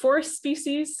carolinus is a forest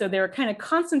species, so they were kind of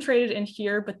concentrated in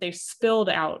here, but they spilled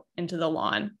out into the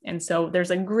lawn. And so there's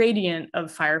a gradient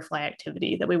of firefly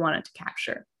activity that we wanted to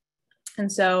capture.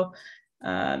 And so,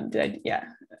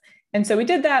 And so we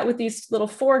did that with these little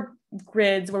 4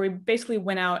 grids where we basically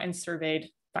went out and surveyed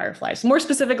fireflies. More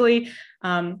specifically,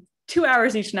 2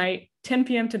 hours each night, 10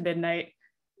 p.m. to midnight.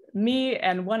 Me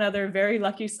and one other very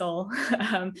lucky soul,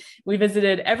 we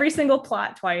visited every single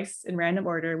plot twice in random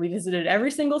order. We visited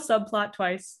every single subplot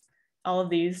twice, all of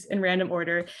these in random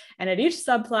order. And at each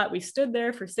subplot, we stood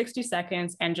there for 60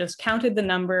 seconds and just counted the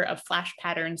number of flash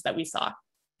patterns that we saw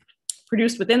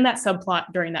produced within that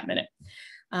subplot during that minute.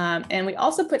 And we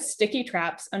also put sticky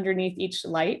traps underneath each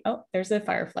light. Oh, there's a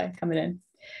firefly coming in.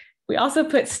 We also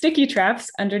put sticky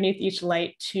traps underneath each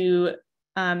light to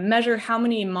measure how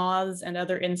many moths and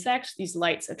other insects these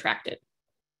lights attracted.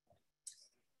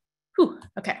 Whew,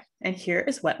 okay, and here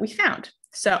is what we found.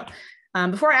 So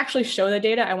before I actually show the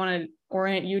data, I want to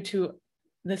orient you to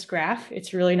this graph.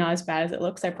 It's really not as bad as it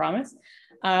looks, I promise.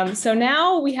 So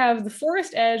now we have the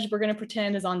forest edge we're going to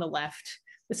pretend is on the left.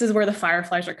 This is where the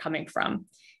fireflies are coming from.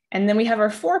 And then we have our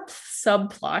 4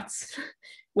 subplots,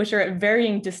 which are at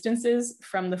varying distances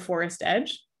from the forest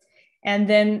edge. And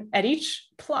then at each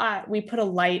plot, we put a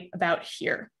light about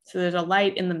here. So there's a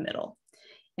light in the middle.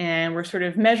 And we're sort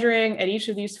of measuring at each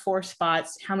of these 4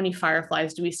 spots, how many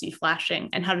fireflies do we see flashing?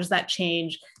 And how does that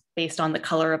change based on the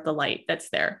color of the light that's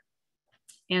there?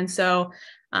 And so,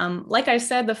 like I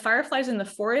said, the fireflies in the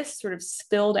forest sort of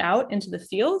spilled out into the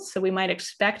fields. So we might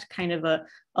expect kind of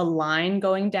a line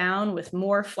going down with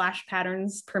more flash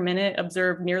patterns per minute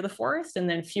observed near the forest and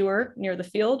then fewer near the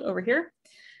field over here.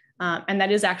 And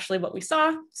that is actually what we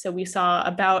saw. So we saw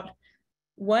about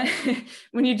one,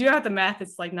 when you do out the math,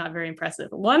 it's like not very impressive.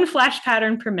 1 flash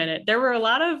pattern per minute. There were a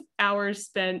lot of hours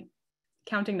spent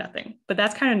counting nothing, but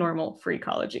that's kind of normal for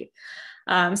ecology.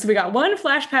 So we got 1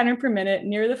 flash pattern per minute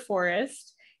near the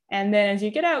forest. And then as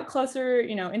you get out closer,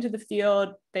 into the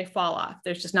field, they fall off.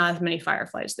 There's just not as many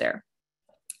fireflies there.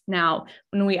 Now,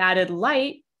 when we added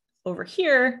light over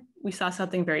here, we saw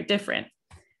something very different.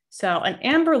 So an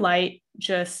amber light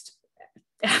just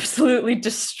absolutely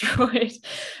destroyed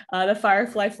the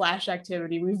firefly flash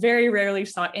activity. We very rarely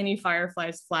saw any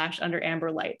fireflies flash under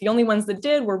amber light. The only ones that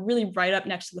did were really right up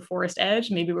next to the forest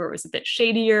edge, maybe where it was a bit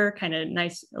shadier, kind of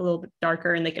nice, a little bit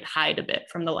darker, and they could hide a bit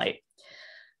from the light.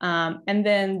 And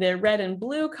then the red and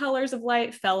blue colors of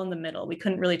light fell in the middle. We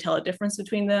couldn't really tell a difference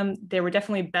between them. They were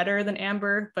definitely better than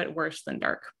amber, but worse than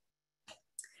dark.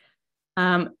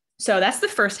 So that's the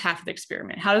first half of the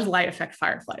experiment. How does light affect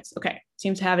fireflies? Okay,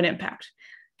 seems to have an impact.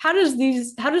 How does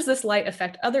this light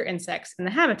affect other insects in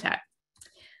the habitat?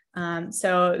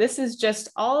 So this is just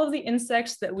all of the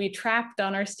insects that we trapped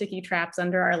on our sticky traps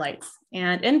under our lights.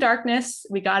 And in darkness,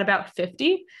 we got about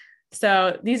 50.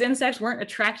 So these insects weren't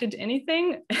attracted to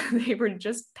anything. They were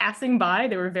just passing by.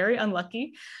 They were very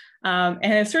unlucky.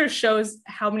 And it sort of shows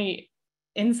how many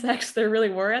insects there really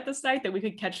were at the site, that we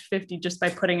could catch 50 just by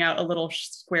putting out a little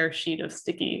square sheet of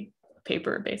sticky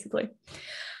paper, basically.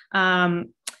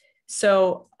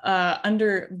 So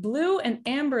under blue and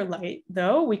amber light,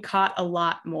 though, we caught a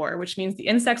lot more, which means the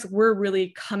insects were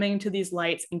really coming to these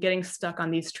lights and getting stuck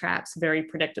on these traps very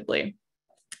predictably.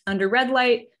 Under red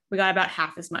light, we got about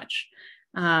half as much.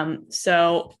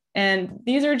 And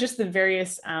these are just the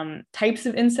various types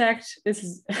of insect. This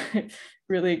is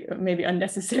really maybe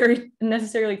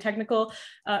unnecessarily technical.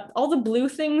 All the blue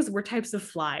things were types of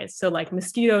flies. So like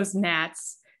mosquitoes,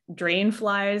 gnats, drain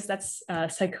flies, that's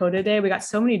Psychotidae. We got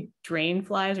so many drain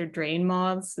flies or drain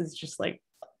moths. It's just like,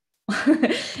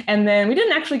 and then we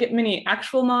didn't actually get many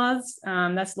actual moths.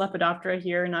 That's Lepidoptera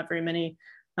here, not very many.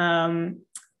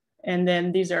 And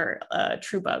then these are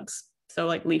true bugs. So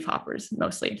like leaf hoppers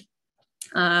mostly.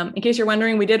 In case you're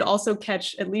wondering, we did also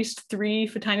catch at least 3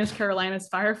 Phytinus carolinus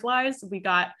fireflies. We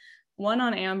got 1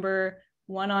 on amber,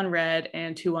 1 on red,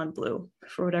 and 2 on blue.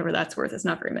 For whatever that's worth, it's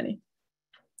not very many.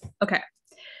 Okay,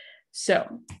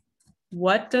 so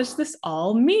what does this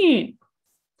all mean?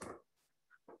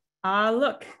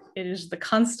 Look, it is the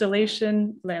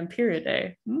constellation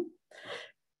Lampyridae.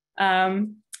 To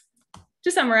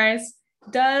summarize,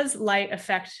 does light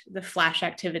affect the flash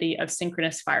activity of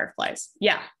synchronous fireflies?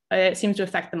 Yeah, it seems to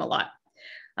affect them a lot.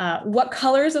 What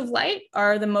colors of light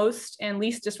are the most and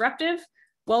least disruptive?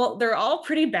 Well, they're all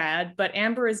pretty bad, but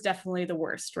amber is definitely the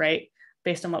worst, right?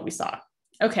 Based on what we saw.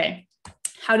 Okay,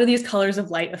 how do these colors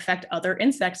of light affect other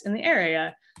insects in the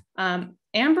area?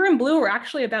 Amber and blue were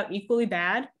actually about equally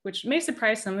bad, which may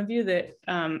surprise some of you that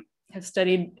have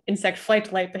studied insect flight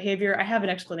to light behavior. I have an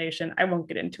explanation. I won't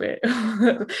get into it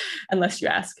unless you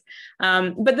ask.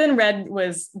 But then red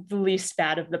was the least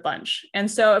bad of the bunch. And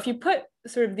so if you put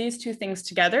sort of these 2 things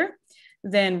together,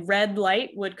 then red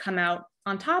light would come out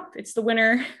on top. It's the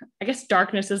winner. I guess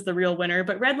darkness is the real winner,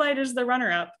 but red light is the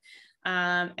runner-up.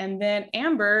 And then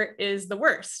amber is the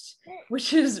worst,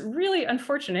 which is really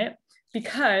unfortunate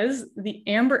because the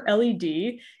amber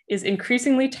LED is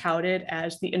increasingly touted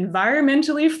as the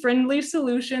environmentally friendly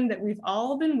solution that we've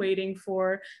all been waiting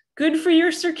for. Good for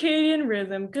your circadian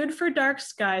rhythm, good for dark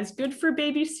skies, good for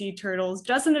baby sea turtles,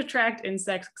 doesn't attract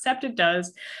insects, except it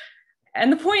does. And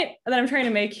the point that I'm trying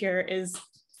to make here is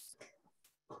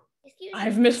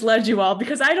I've misled you all,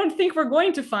 because I don't think we're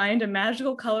going to find a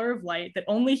magical color of light that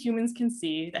only humans can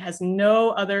see that has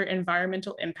no other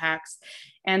environmental impacts.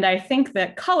 And I think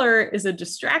that color is a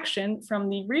distraction from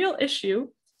the real issue,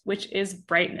 which is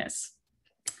brightness.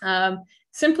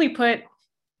 Simply put,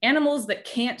 animals that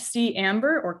can't see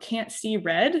amber or can't see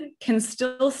red can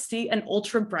still see an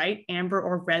ultra bright amber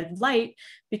or red light,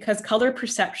 because color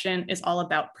perception is all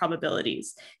about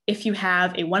probabilities. If you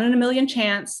have a 1 in a million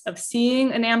chance of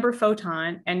seeing an amber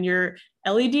photon and your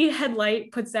LED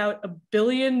headlight puts out 1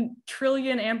 billion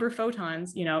trillion amber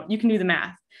photons, you know, you can do the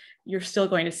math. You're still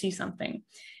going to see something.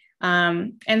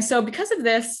 And so because of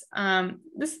this,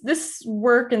 this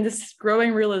work and this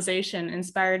growing realization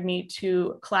inspired me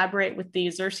to collaborate with the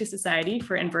Xerces Society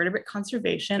for Invertebrate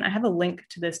Conservation. I have a link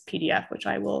to this PDF, which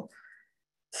I will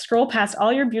scroll past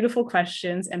all your beautiful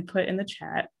questions and put in the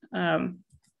chat.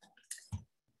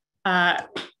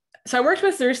 So I worked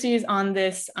with Xerces on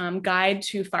this guide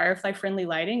to firefly-friendly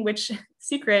lighting, which,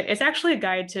 secret, it's actually a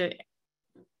guide to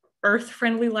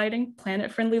Earth-friendly lighting,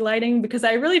 planet-friendly lighting, because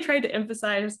I really tried to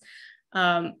emphasize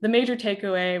the major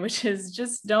takeaway, which is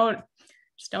just don't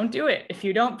do it. If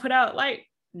you don't put out light,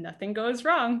 nothing goes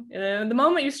wrong. The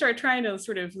moment you start trying to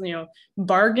sort of, you know,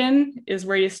 bargain is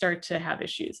where you start to have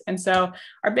issues. And so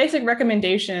our basic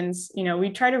recommendations, you know, we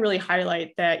try to really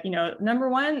highlight that, you know, number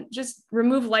one, just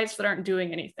remove lights that aren't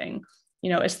doing anything.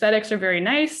 You know, aesthetics are very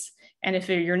nice. And if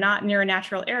you're not near a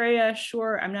natural area,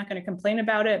 sure, I'm not going to complain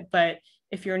about it. But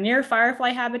if you're near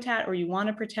firefly habitat or you want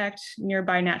to protect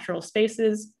nearby natural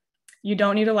spaces, you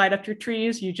don't need to light up your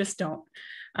trees. You just don't.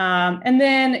 And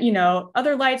then, you know,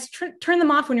 other lights, turn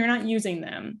them off when you're not using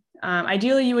them.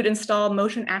 Ideally, you would install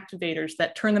motion activators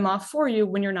that turn them off for you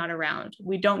when you're not around.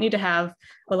 We don't need to have,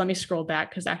 well, let me scroll back,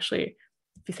 because actually,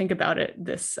 if you think about it,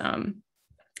 this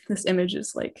image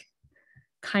is like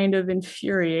kind of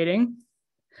infuriating.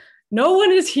 No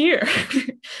one is here.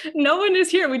 No one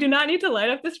is here. We do not need to light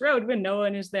up this road when no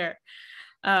one is there.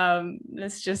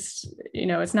 It's just, you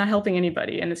know, it's not helping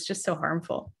anybody, and it's just so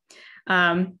harmful.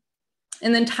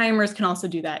 And then timers can also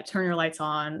do that. Turn your lights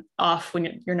on, off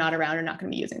when you're not around or not going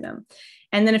to be using them.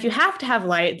 And then if you have to have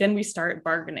light, then we start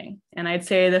bargaining. And I'd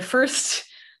say the first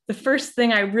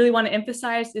thing I really want to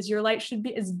emphasize is your light should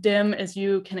be as dim as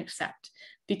you can accept,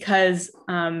 because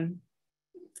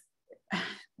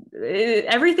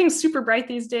everything's super bright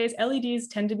these days. LEDs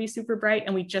tend to be super bright,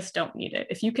 and we just don't need it.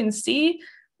 If you can see,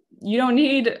 you don't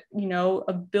need, you know,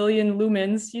 1 billion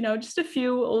lumens, you know, just a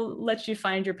few will let you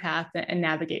find your path and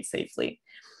navigate safely.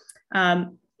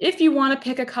 If you want to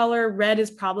pick a color, red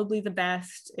is probably the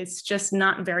best. It's just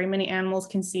not very many animals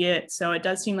can see it, so it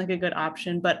does seem like a good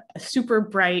option, but a super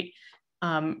bright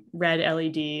red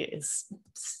LED is,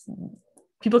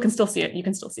 people can still see it. You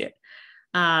can still see it.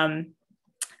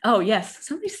 Oh yes,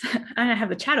 somebody said, I have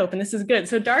the chat open, this is good.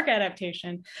 So dark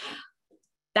adaptation,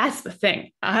 that's the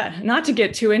thing. Not to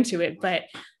get too into it, but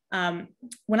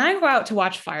when I go out to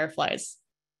watch fireflies,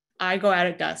 I go out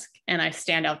at dusk and I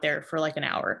stand out there for like an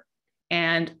hour,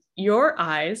 and your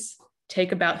eyes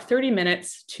take about 30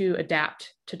 minutes to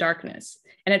adapt to darkness.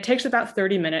 And it takes about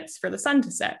 30 minutes for the sun to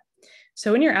set.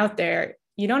 So when you're out there,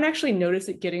 you don't actually notice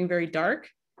it getting very dark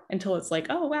until it's like,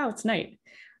 oh, wow, it's night.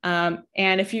 And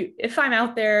if I'm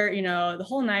out there, you know, the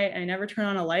whole night, I never turn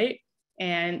on a light,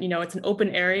 and, you know, it's an open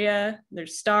area,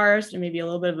 there's stars, and maybe a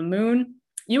little bit of a moon,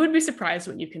 you would be surprised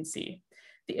what you can see.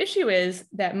 The issue is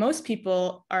that most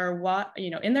people are, you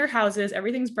know, in their houses,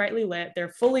 everything's brightly lit, they're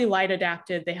fully light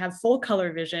adapted, they have full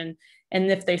color vision. And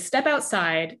if they step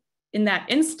outside in that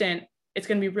instant, it's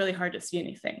going to be really hard to see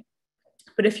anything.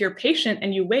 But if you're patient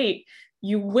and you wait,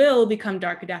 you will become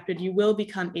dark adapted. You will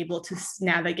become able to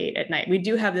navigate at night. We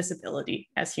do have this ability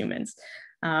as humans.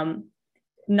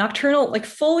 Nocturnal, like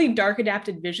fully dark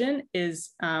adapted vision is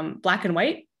black and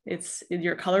white.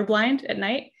 You're colorblind at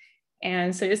night.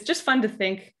 And so it's just fun to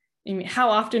think, I mean, how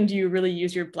often do you really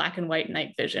use your black and white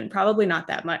night vision? Probably not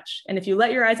that much. And if you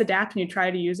let your eyes adapt and you try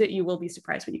to use it, you will be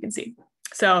surprised what you can see.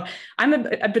 So I'm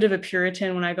a bit of a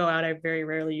Puritan. When I go out, I very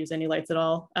rarely use any lights at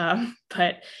all.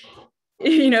 But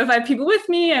you know, if I have people with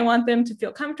me, I want them to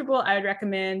feel comfortable, I would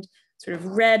recommend sort of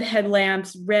red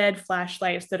headlamps, red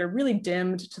flashlights that are really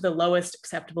dimmed to the lowest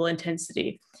acceptable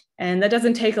intensity. And that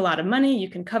doesn't take a lot of money. You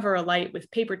can cover a light with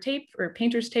paper tape or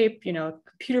painter's tape, you know,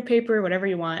 computer paper, whatever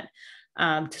you want,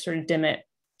 to sort of dim it.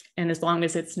 And as long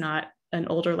as it's not an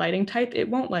older lighting type, it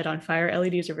won't light on fire.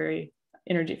 LEDs are very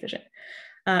energy efficient.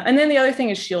 And then the other thing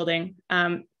is shielding.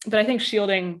 But I think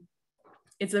shielding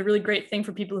is a really great thing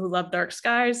for people who love dark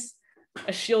skies.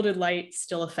 A shielded light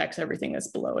still affects everything that's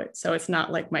below it. So it's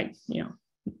not like my, you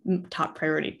know, top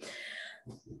priority.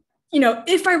 You know,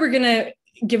 if I were going to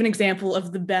give an example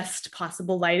of the best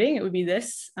possible lighting, it would be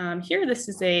this. Here, this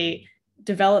is a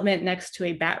development next to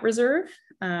a bat reserve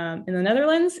in the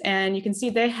Netherlands. And you can see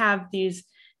they have these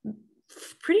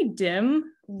pretty dim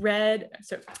red,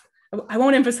 so I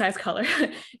won't emphasize color,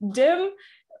 dim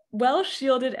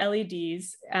well-shielded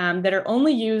LEDs that are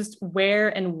only used where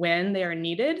and when they are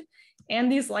needed.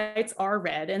 And these lights are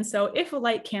red. And so if a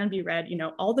light can be red,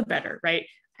 all the better, right?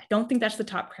 I don't think that's the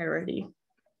top priority.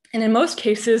 And in most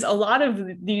cases, a lot of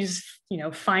these,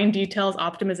 fine details,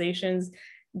 optimizations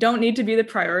don't need to be the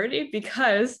priority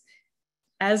because,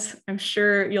 as I'm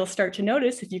sure you'll start to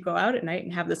notice if you go out at night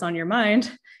and have this on your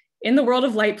mind, in the world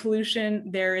of light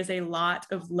pollution, there is a lot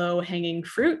of low-hanging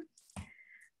fruit.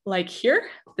 Like here,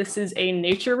 this is a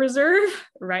nature reserve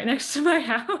right next to my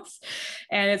house,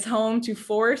 and it's home to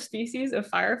 4 species of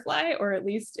firefly, or at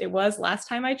least it was last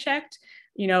time I checked.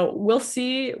 We'll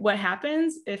see what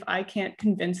happens if I can't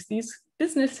convince these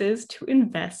businesses to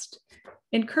invest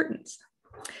in curtains.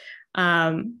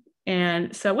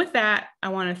 And so with that, I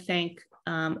want to thank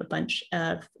a bunch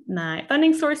of my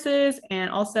funding sources and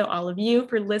also all of you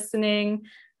for listening.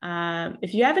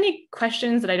 If you have any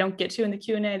questions that I don't get to in the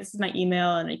Q&A, this is my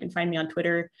email and you can find me on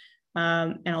Twitter.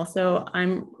 And also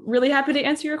I'm really happy to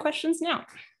answer your questions now.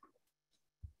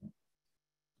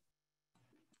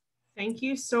 Thank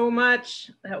you so much.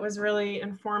 That was really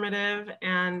informative.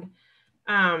 And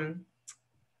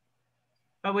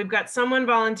we've got someone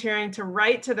volunteering to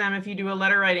write to them if you do a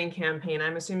letter writing campaign.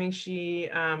 I'm assuming she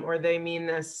or they mean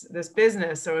this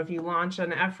business. So if you launch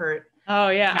an effort. Oh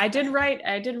yeah, I did write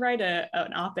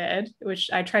an op-ed,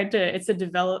 which I tried to. It's a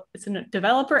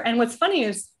developer, and what's funny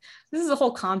is this is a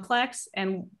whole complex,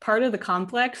 and part of the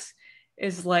complex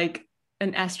is like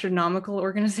an astronomical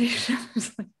organization.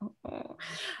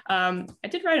 I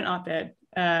did write an op-ed,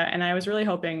 and I was really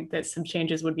hoping that some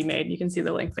changes would be made. You can see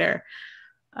the link there.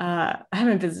 I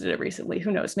haven't visited it recently.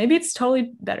 Who knows? Maybe it's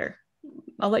totally better.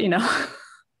 I'll let you know.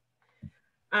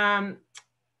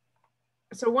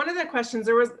 So one of the questions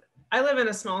I live in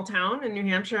a small town in New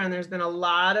Hampshire, and there's been a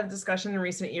lot of discussion in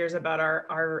recent years about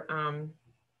our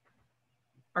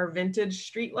vintage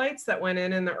streetlights that went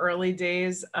in the early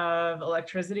days of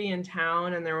electricity in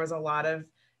town. And there was a lot of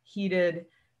heated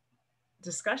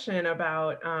discussion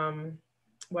about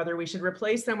whether we should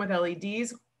replace them with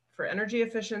LEDs for energy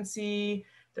efficiency.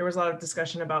 There was a lot of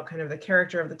discussion about kind of the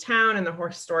character of the town and the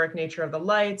historic nature of the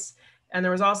lights. And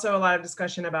there was also a lot of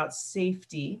discussion about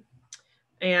safety.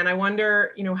 And I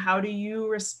wonder, how do you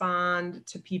respond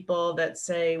to people that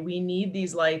say we need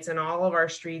these lights in all of our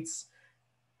streets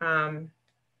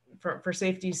for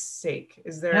safety's sake?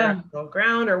 Is there a middle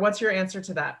ground, or what's your answer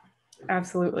to that?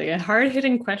 Absolutely. A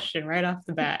hard-hitting question right off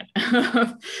the bat.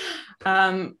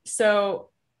 So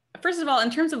first of all, in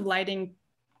terms of lighting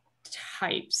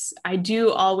types, I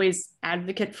do always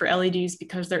advocate for LEDs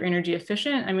because they're energy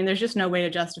efficient. I mean, there's just no way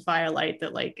to justify a light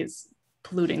that is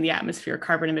polluting the atmosphere,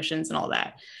 carbon emissions and all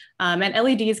that. And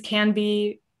LEDs can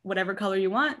be whatever color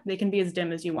you want. They can be as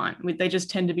dim as you want. They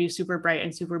just tend to be super bright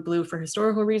and super blue for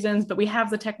historical reasons, but we have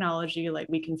the technology,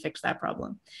 we can fix that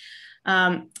problem.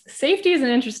 Safety is an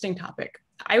interesting topic.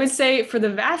 I would say for the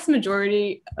vast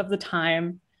majority of the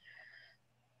time,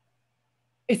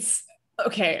 it's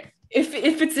okay. If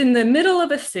it's in the middle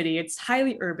of a city, it's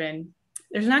highly urban,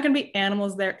 there's not going to be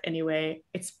animals there anyway.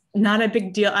 It's not a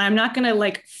big deal. I'm not going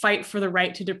to fight for the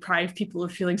right to deprive people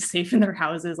of feeling safe in their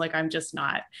houses. I'm just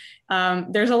not.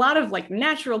 There's a lot of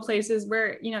natural places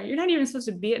where, you're not even supposed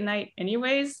to be at night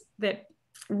anyways, that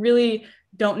really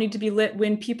don't need to be lit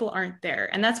when people aren't there.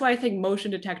 And that's why I think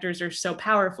motion detectors are so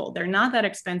powerful. They're not that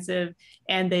expensive,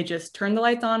 and they just turn the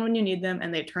lights on when you need them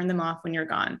and they turn them off when you're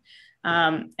gone.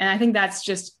 And I think that's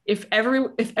just, if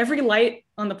every light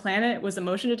on the planet was a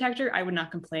motion detector, I would not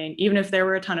complain, even if there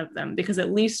were a ton of them, because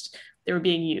at least they were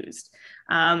being used.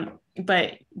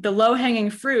 But the low hanging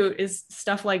fruit is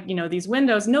stuff like, these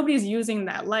windows, nobody's using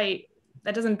that light.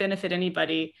 That doesn't benefit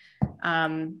anybody.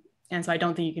 And so I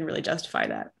don't think you can really justify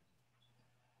that.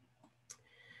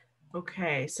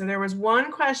 Okay, so there was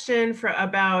one question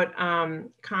about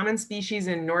common species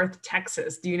in North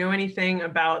Texas. Do you know anything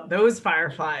about those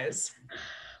fireflies?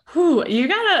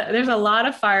 There's a lot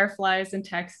of fireflies in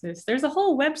Texas. There's a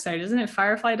whole website, isn't it?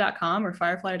 Firefly.com or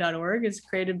firefly.org is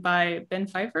created by Ben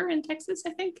Pfeiffer in Texas,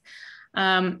 I think.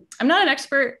 I'm not an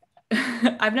expert.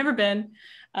 I've never been.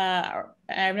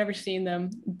 I've never seen them,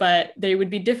 but they would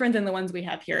be different than the ones we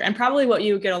have here. And probably what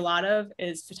you get a lot of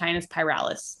is Phytinus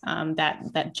pyralis,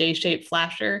 that J-shaped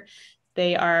flasher.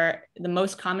 They are the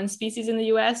most common species in the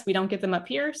US. We don't get them up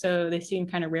here, so they seem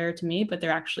kind of rare to me, but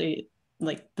they're actually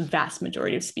the vast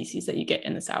majority of species that you get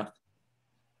in the South.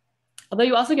 Although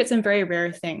you also get some very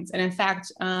rare things. And in fact,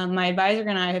 my advisor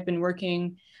and I have been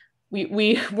working,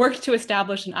 we worked to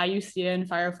establish an IUCN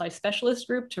firefly specialist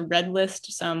group to red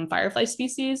list some firefly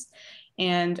species.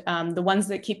 And the ones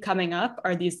that keep coming up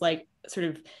are these like sort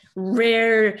of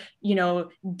rare,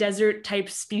 desert type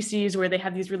species where they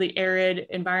have these really arid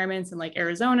environments in like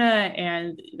Arizona,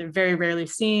 and they're very rarely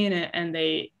seen, and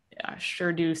they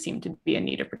sure do seem to be in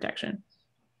need of protection.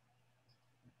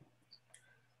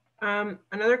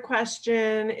 Another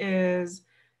question is,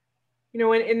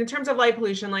 in terms of light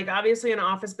pollution, like obviously an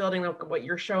office building, like what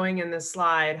you're showing in this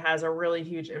slide, has a really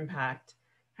huge impact.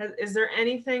 Is there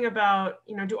anything about,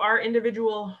 do our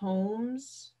individual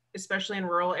homes, especially in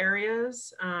rural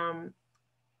areas,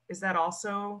 is that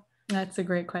also? That's a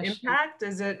great question. Impact?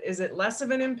 Is it less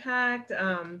of an impact?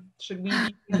 Should we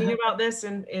be thinking about this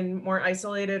in more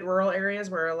isolated rural areas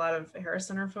where a lot of Harris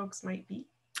Center folks might be?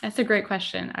 That's a great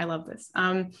question. I love this.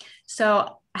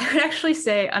 So I would actually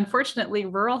say, unfortunately,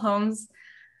 rural homes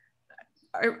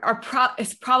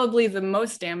is probably the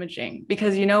most damaging,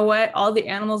 because you know what? All the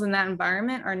animals in that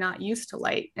environment are not used to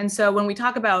light. And so when we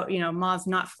talk about, moths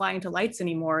not flying to lights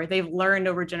anymore, they've learned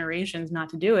over generations not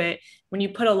to do it. When you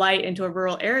put a light into a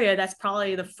rural area, that's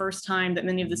probably the first time that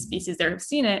many of the species there have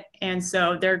seen it. And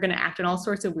so they're going to act in all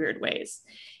sorts of weird ways.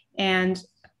 And,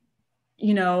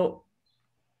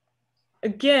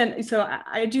 again, so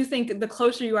I do think the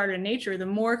closer you are to nature, the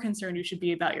more concerned you should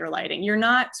be about your lighting. You're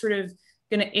not sort of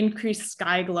going to increase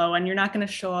sky glow, and you're not going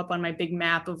to show up on my big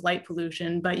map of light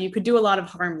pollution, but you could do a lot of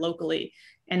harm locally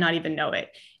and not even know it.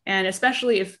 And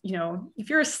especially if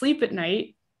you're asleep at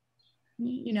night,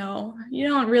 you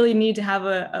don't really need to have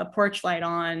a porch light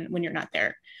on when you're not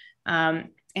there.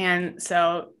 And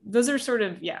so those are sort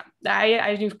of,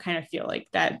 I do kind of feel like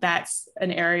that's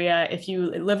an area, if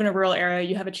you live in a rural area,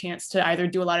 you have a chance to either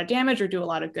do a lot of damage or do a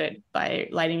lot of good by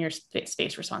lighting your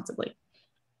space responsibly.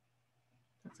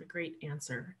 That's a great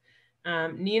answer.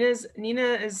 Nina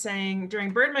is saying,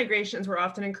 during bird migrations, we're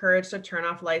often encouraged to turn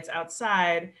off lights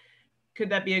outside.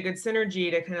 Could that be a good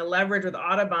synergy to kind of leverage with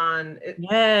Audubon?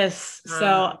 Yes.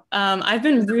 So I've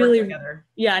been really,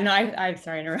 I'm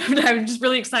sorry to interrupt. I'm just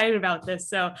really excited about this.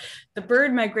 So the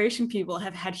bird migration people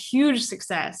have had huge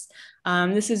success.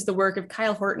 This is the work of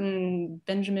Kyle Horton,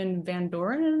 Benjamin Van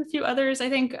Doren, and a few others, I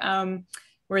think,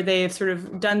 where they've sort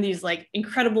of done these like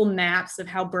incredible maps of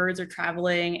how birds are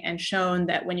traveling, and shown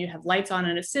that when you have lights on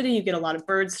in a city, you get a lot of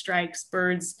bird strikes.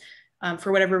 Birds,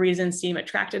 for whatever reason, seem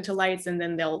attracted to lights, and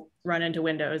then they'll run into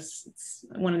windows. It's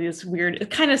one of these weird,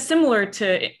 kind of similar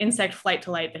to insect flight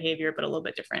to light behavior, but a little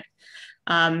bit different.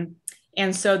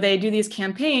 And so they do these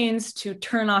campaigns to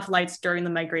turn off lights during the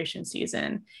migration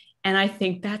season. And I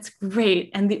think that's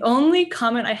great. And the only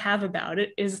comment I have about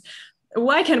it is,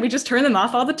 why can't we just turn them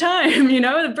off all the time?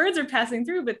 The birds are passing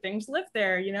through, but things live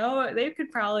there. They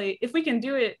could probably, if we can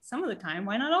do it some of the time,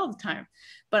 why not all the time?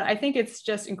 But I think it's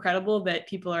just incredible that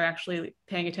people are actually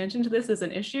paying attention to this as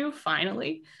an issue,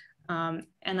 finally. And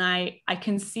I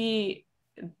can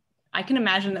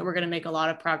imagine that we're going to make a lot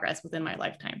of progress within my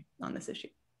lifetime on this issue.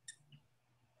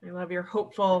 I love your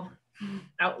hopeful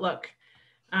outlook.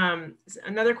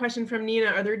 Another question from Nina: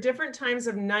 are there different times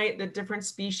of night that different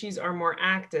species are more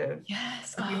active?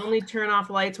 Yes. If you only turn off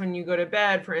lights when you go to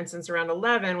bed, for instance, around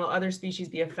 11, will other species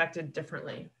be affected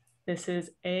differently? This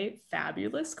is a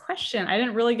fabulous question. I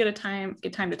didn't really get time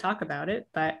to talk about it,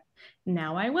 but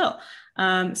now I will.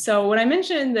 So when I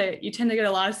mentioned that you tend to get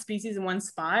a lot of species in one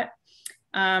spot,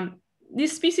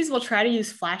 these species will try to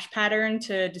use flash pattern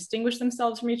to distinguish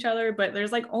themselves from each other, but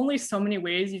there's like only so many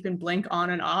ways you can blink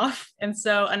on and off. And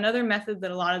so another method that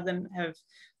a lot of them have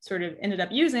sort of ended up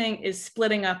using is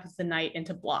splitting up the night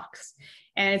into blocks.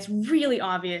 And it's really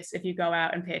obvious if you go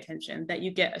out and pay attention that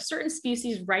you get a certain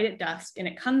species right at dusk, and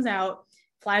it comes out,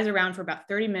 flies around for about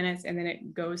 30 minutes, and then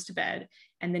it goes to bed.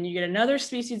 And then you get another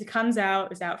species that comes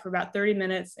out, is out for about 30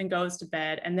 minutes and goes to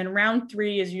bed. And then round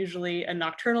 3 is usually a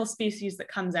nocturnal species that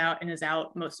comes out and is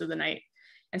out most of the night.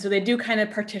 And so they do kind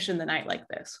of partition the night like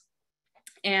this.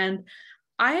 And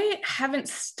I haven't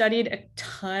studied a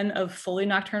ton of fully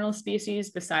nocturnal species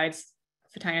besides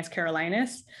Photinus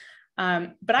carolinus,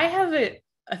 but I have a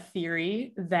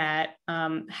theory that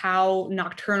how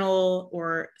nocturnal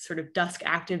or sort of dusk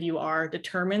active you are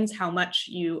determines how much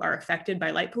you are affected by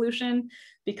light pollution,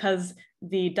 because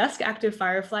the dusk active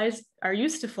fireflies are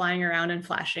used to flying around and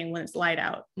flashing when it's light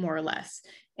out, more or less.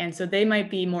 And so they might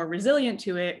be more resilient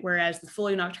to it, whereas the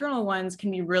fully nocturnal ones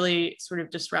can be really sort of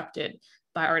disrupted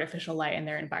by artificial light in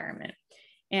their environment.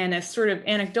 And as sort of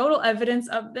anecdotal evidence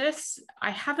of this, I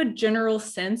have a general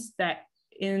sense that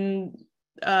in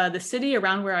the city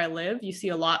around where I live, you see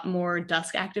a lot more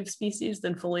dusk active species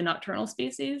than fully nocturnal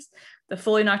species. The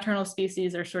fully nocturnal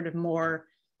species are sort of more,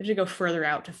 you have to go further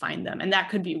out to find them. And that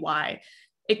could be why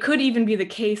it could even be the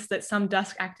case that some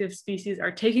dusk active species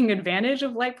are taking advantage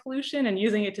of light pollution and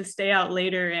using it to stay out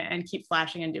later and keep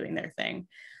flashing and doing their thing.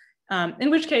 In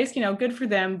which case, good for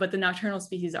them, but the nocturnal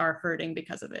species are hurting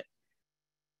because of it.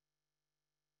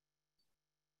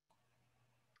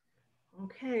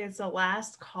 Okay, it's the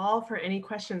last call for any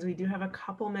questions. We do have a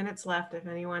couple minutes left if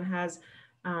anyone has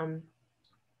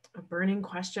a burning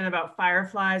question about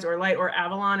fireflies or light or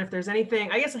Avalon. If there's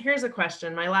anything, I guess here's a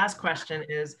question. My last question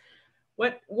is,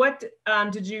 what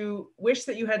did you wish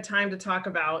that you had time to talk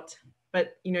about,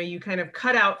 but you kind of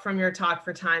cut out from your talk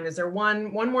for time? Is there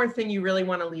one more thing you really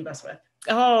want to leave us with?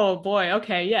 Oh boy,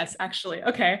 okay, yes, actually,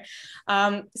 okay.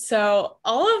 So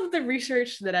all of the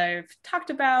research that I've talked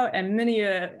about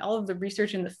and all of the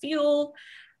research in the field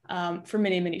for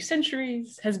many, many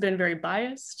centuries has been very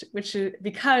biased, which is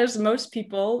because most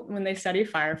people, when they study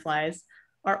fireflies,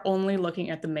 are only looking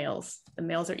at the males. The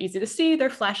males are easy to see, they're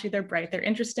flashy, they're bright, they're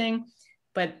interesting,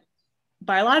 but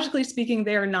biologically speaking,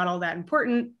 they are not all that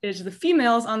important. It is the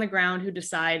females on the ground who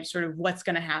decide sort of what's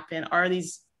going to happen. Are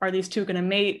these two going to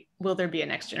mate? Will there be a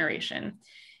next generation?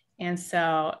 And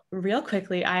so real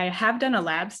quickly, I have done a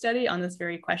lab study on this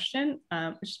very question,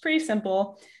 which is pretty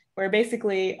simple, where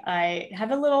basically I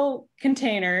have a little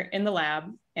container in the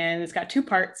lab and it's got two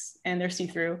parts and they're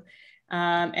see-through.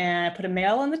 And I put a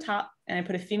male on the top and I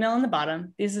put a female on the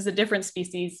bottom. This is a different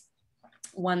species,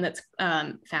 one that's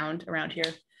found around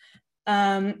here.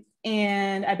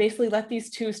 And I basically let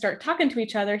these two start talking to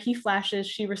each other. He flashes,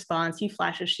 she responds, he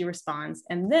flashes, she responds.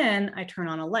 And then I turn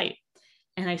on a light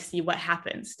and I see what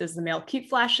happens. Does the male keep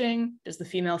flashing? Does the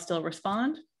female still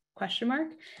respond? Question mark.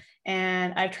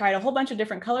 And I've tried a whole bunch of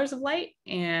different colors of light,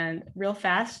 and real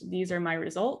fast, these are my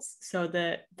results. So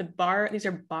the bar, these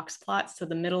are box plots. So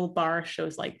the middle bar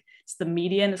shows like, it's the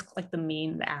median, it's like the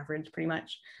mean, the average pretty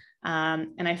much.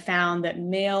 And I found that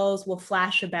males will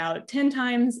flash about 10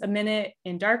 times a minute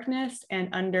in darkness, and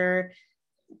under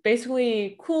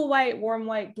basically cool white, warm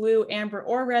white, blue, amber,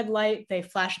 or red light, they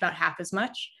flash about half as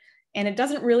much. And it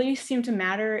doesn't really seem to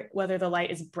matter whether the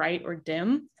light is bright or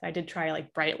dim. I did try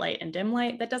like bright light and dim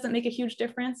light. That doesn't make a huge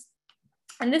difference.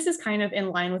 And this is kind of in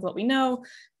line with what we know.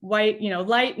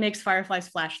 Light makes fireflies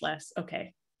flash less.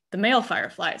 Okay, the male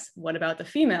fireflies, what about the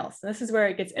females? This is where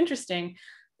it gets interesting.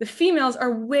 The females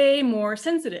are way more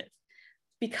sensitive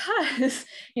because,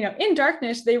 in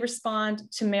darkness, they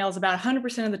respond to males about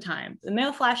 100% of the time. The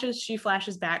male flashes, she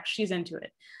flashes back, she's into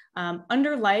it.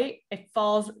 Under light, it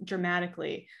falls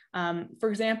dramatically. For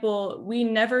example, we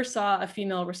never saw a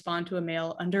female respond to a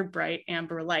male under bright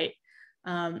amber light.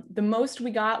 The most we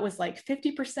got was like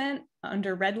 50%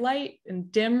 under red light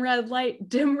and dim red light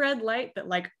that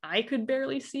like I could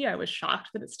barely see. I was shocked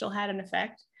that it still had an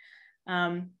effect.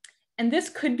 And this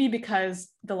could be because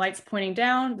the light's pointing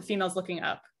down, the female's looking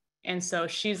up. And so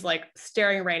she's like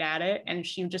staring right at it and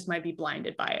she just might be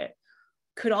blinded by it.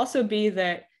 Could also be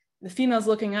that the female's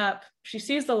looking up, she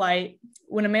sees the light.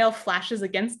 When a male flashes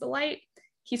against the light,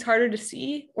 he's harder to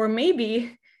see, or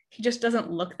maybe he just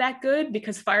doesn't look that good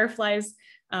because fireflies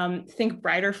think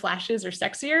brighter flashes are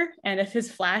sexier. And if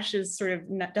his flash is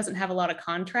doesn't have a lot of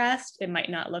contrast, it might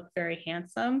not look very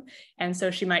handsome. And so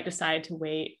she might decide to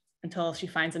wait until she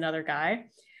finds another guy.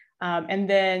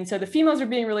 So the females are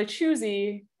being really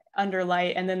choosy under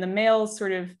light, and then the males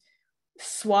sort of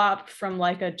swap from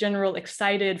like a general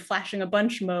excited flashing a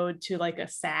bunch mode to like a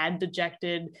sad,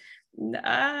 dejected,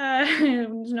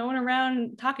 there's no one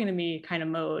around talking to me kind of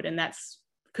mode. And that's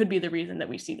could be the reason that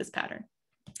we see this pattern.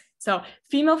 So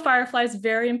female fireflies,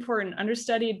 very important,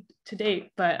 understudied to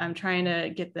date, but I'm trying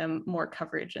to get them more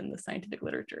coverage in the scientific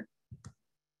literature.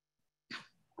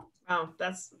 Wow,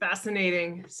 that's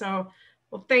fascinating. So,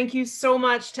 well, thank you so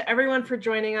much to everyone for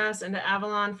joining us and to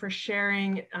Avalon for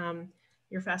sharing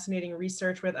your fascinating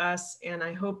research with us. And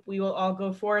I hope we will all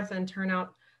go forth and turn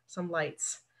out some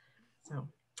lights. So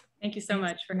thank you so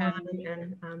much for having me.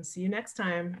 And see you next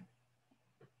time.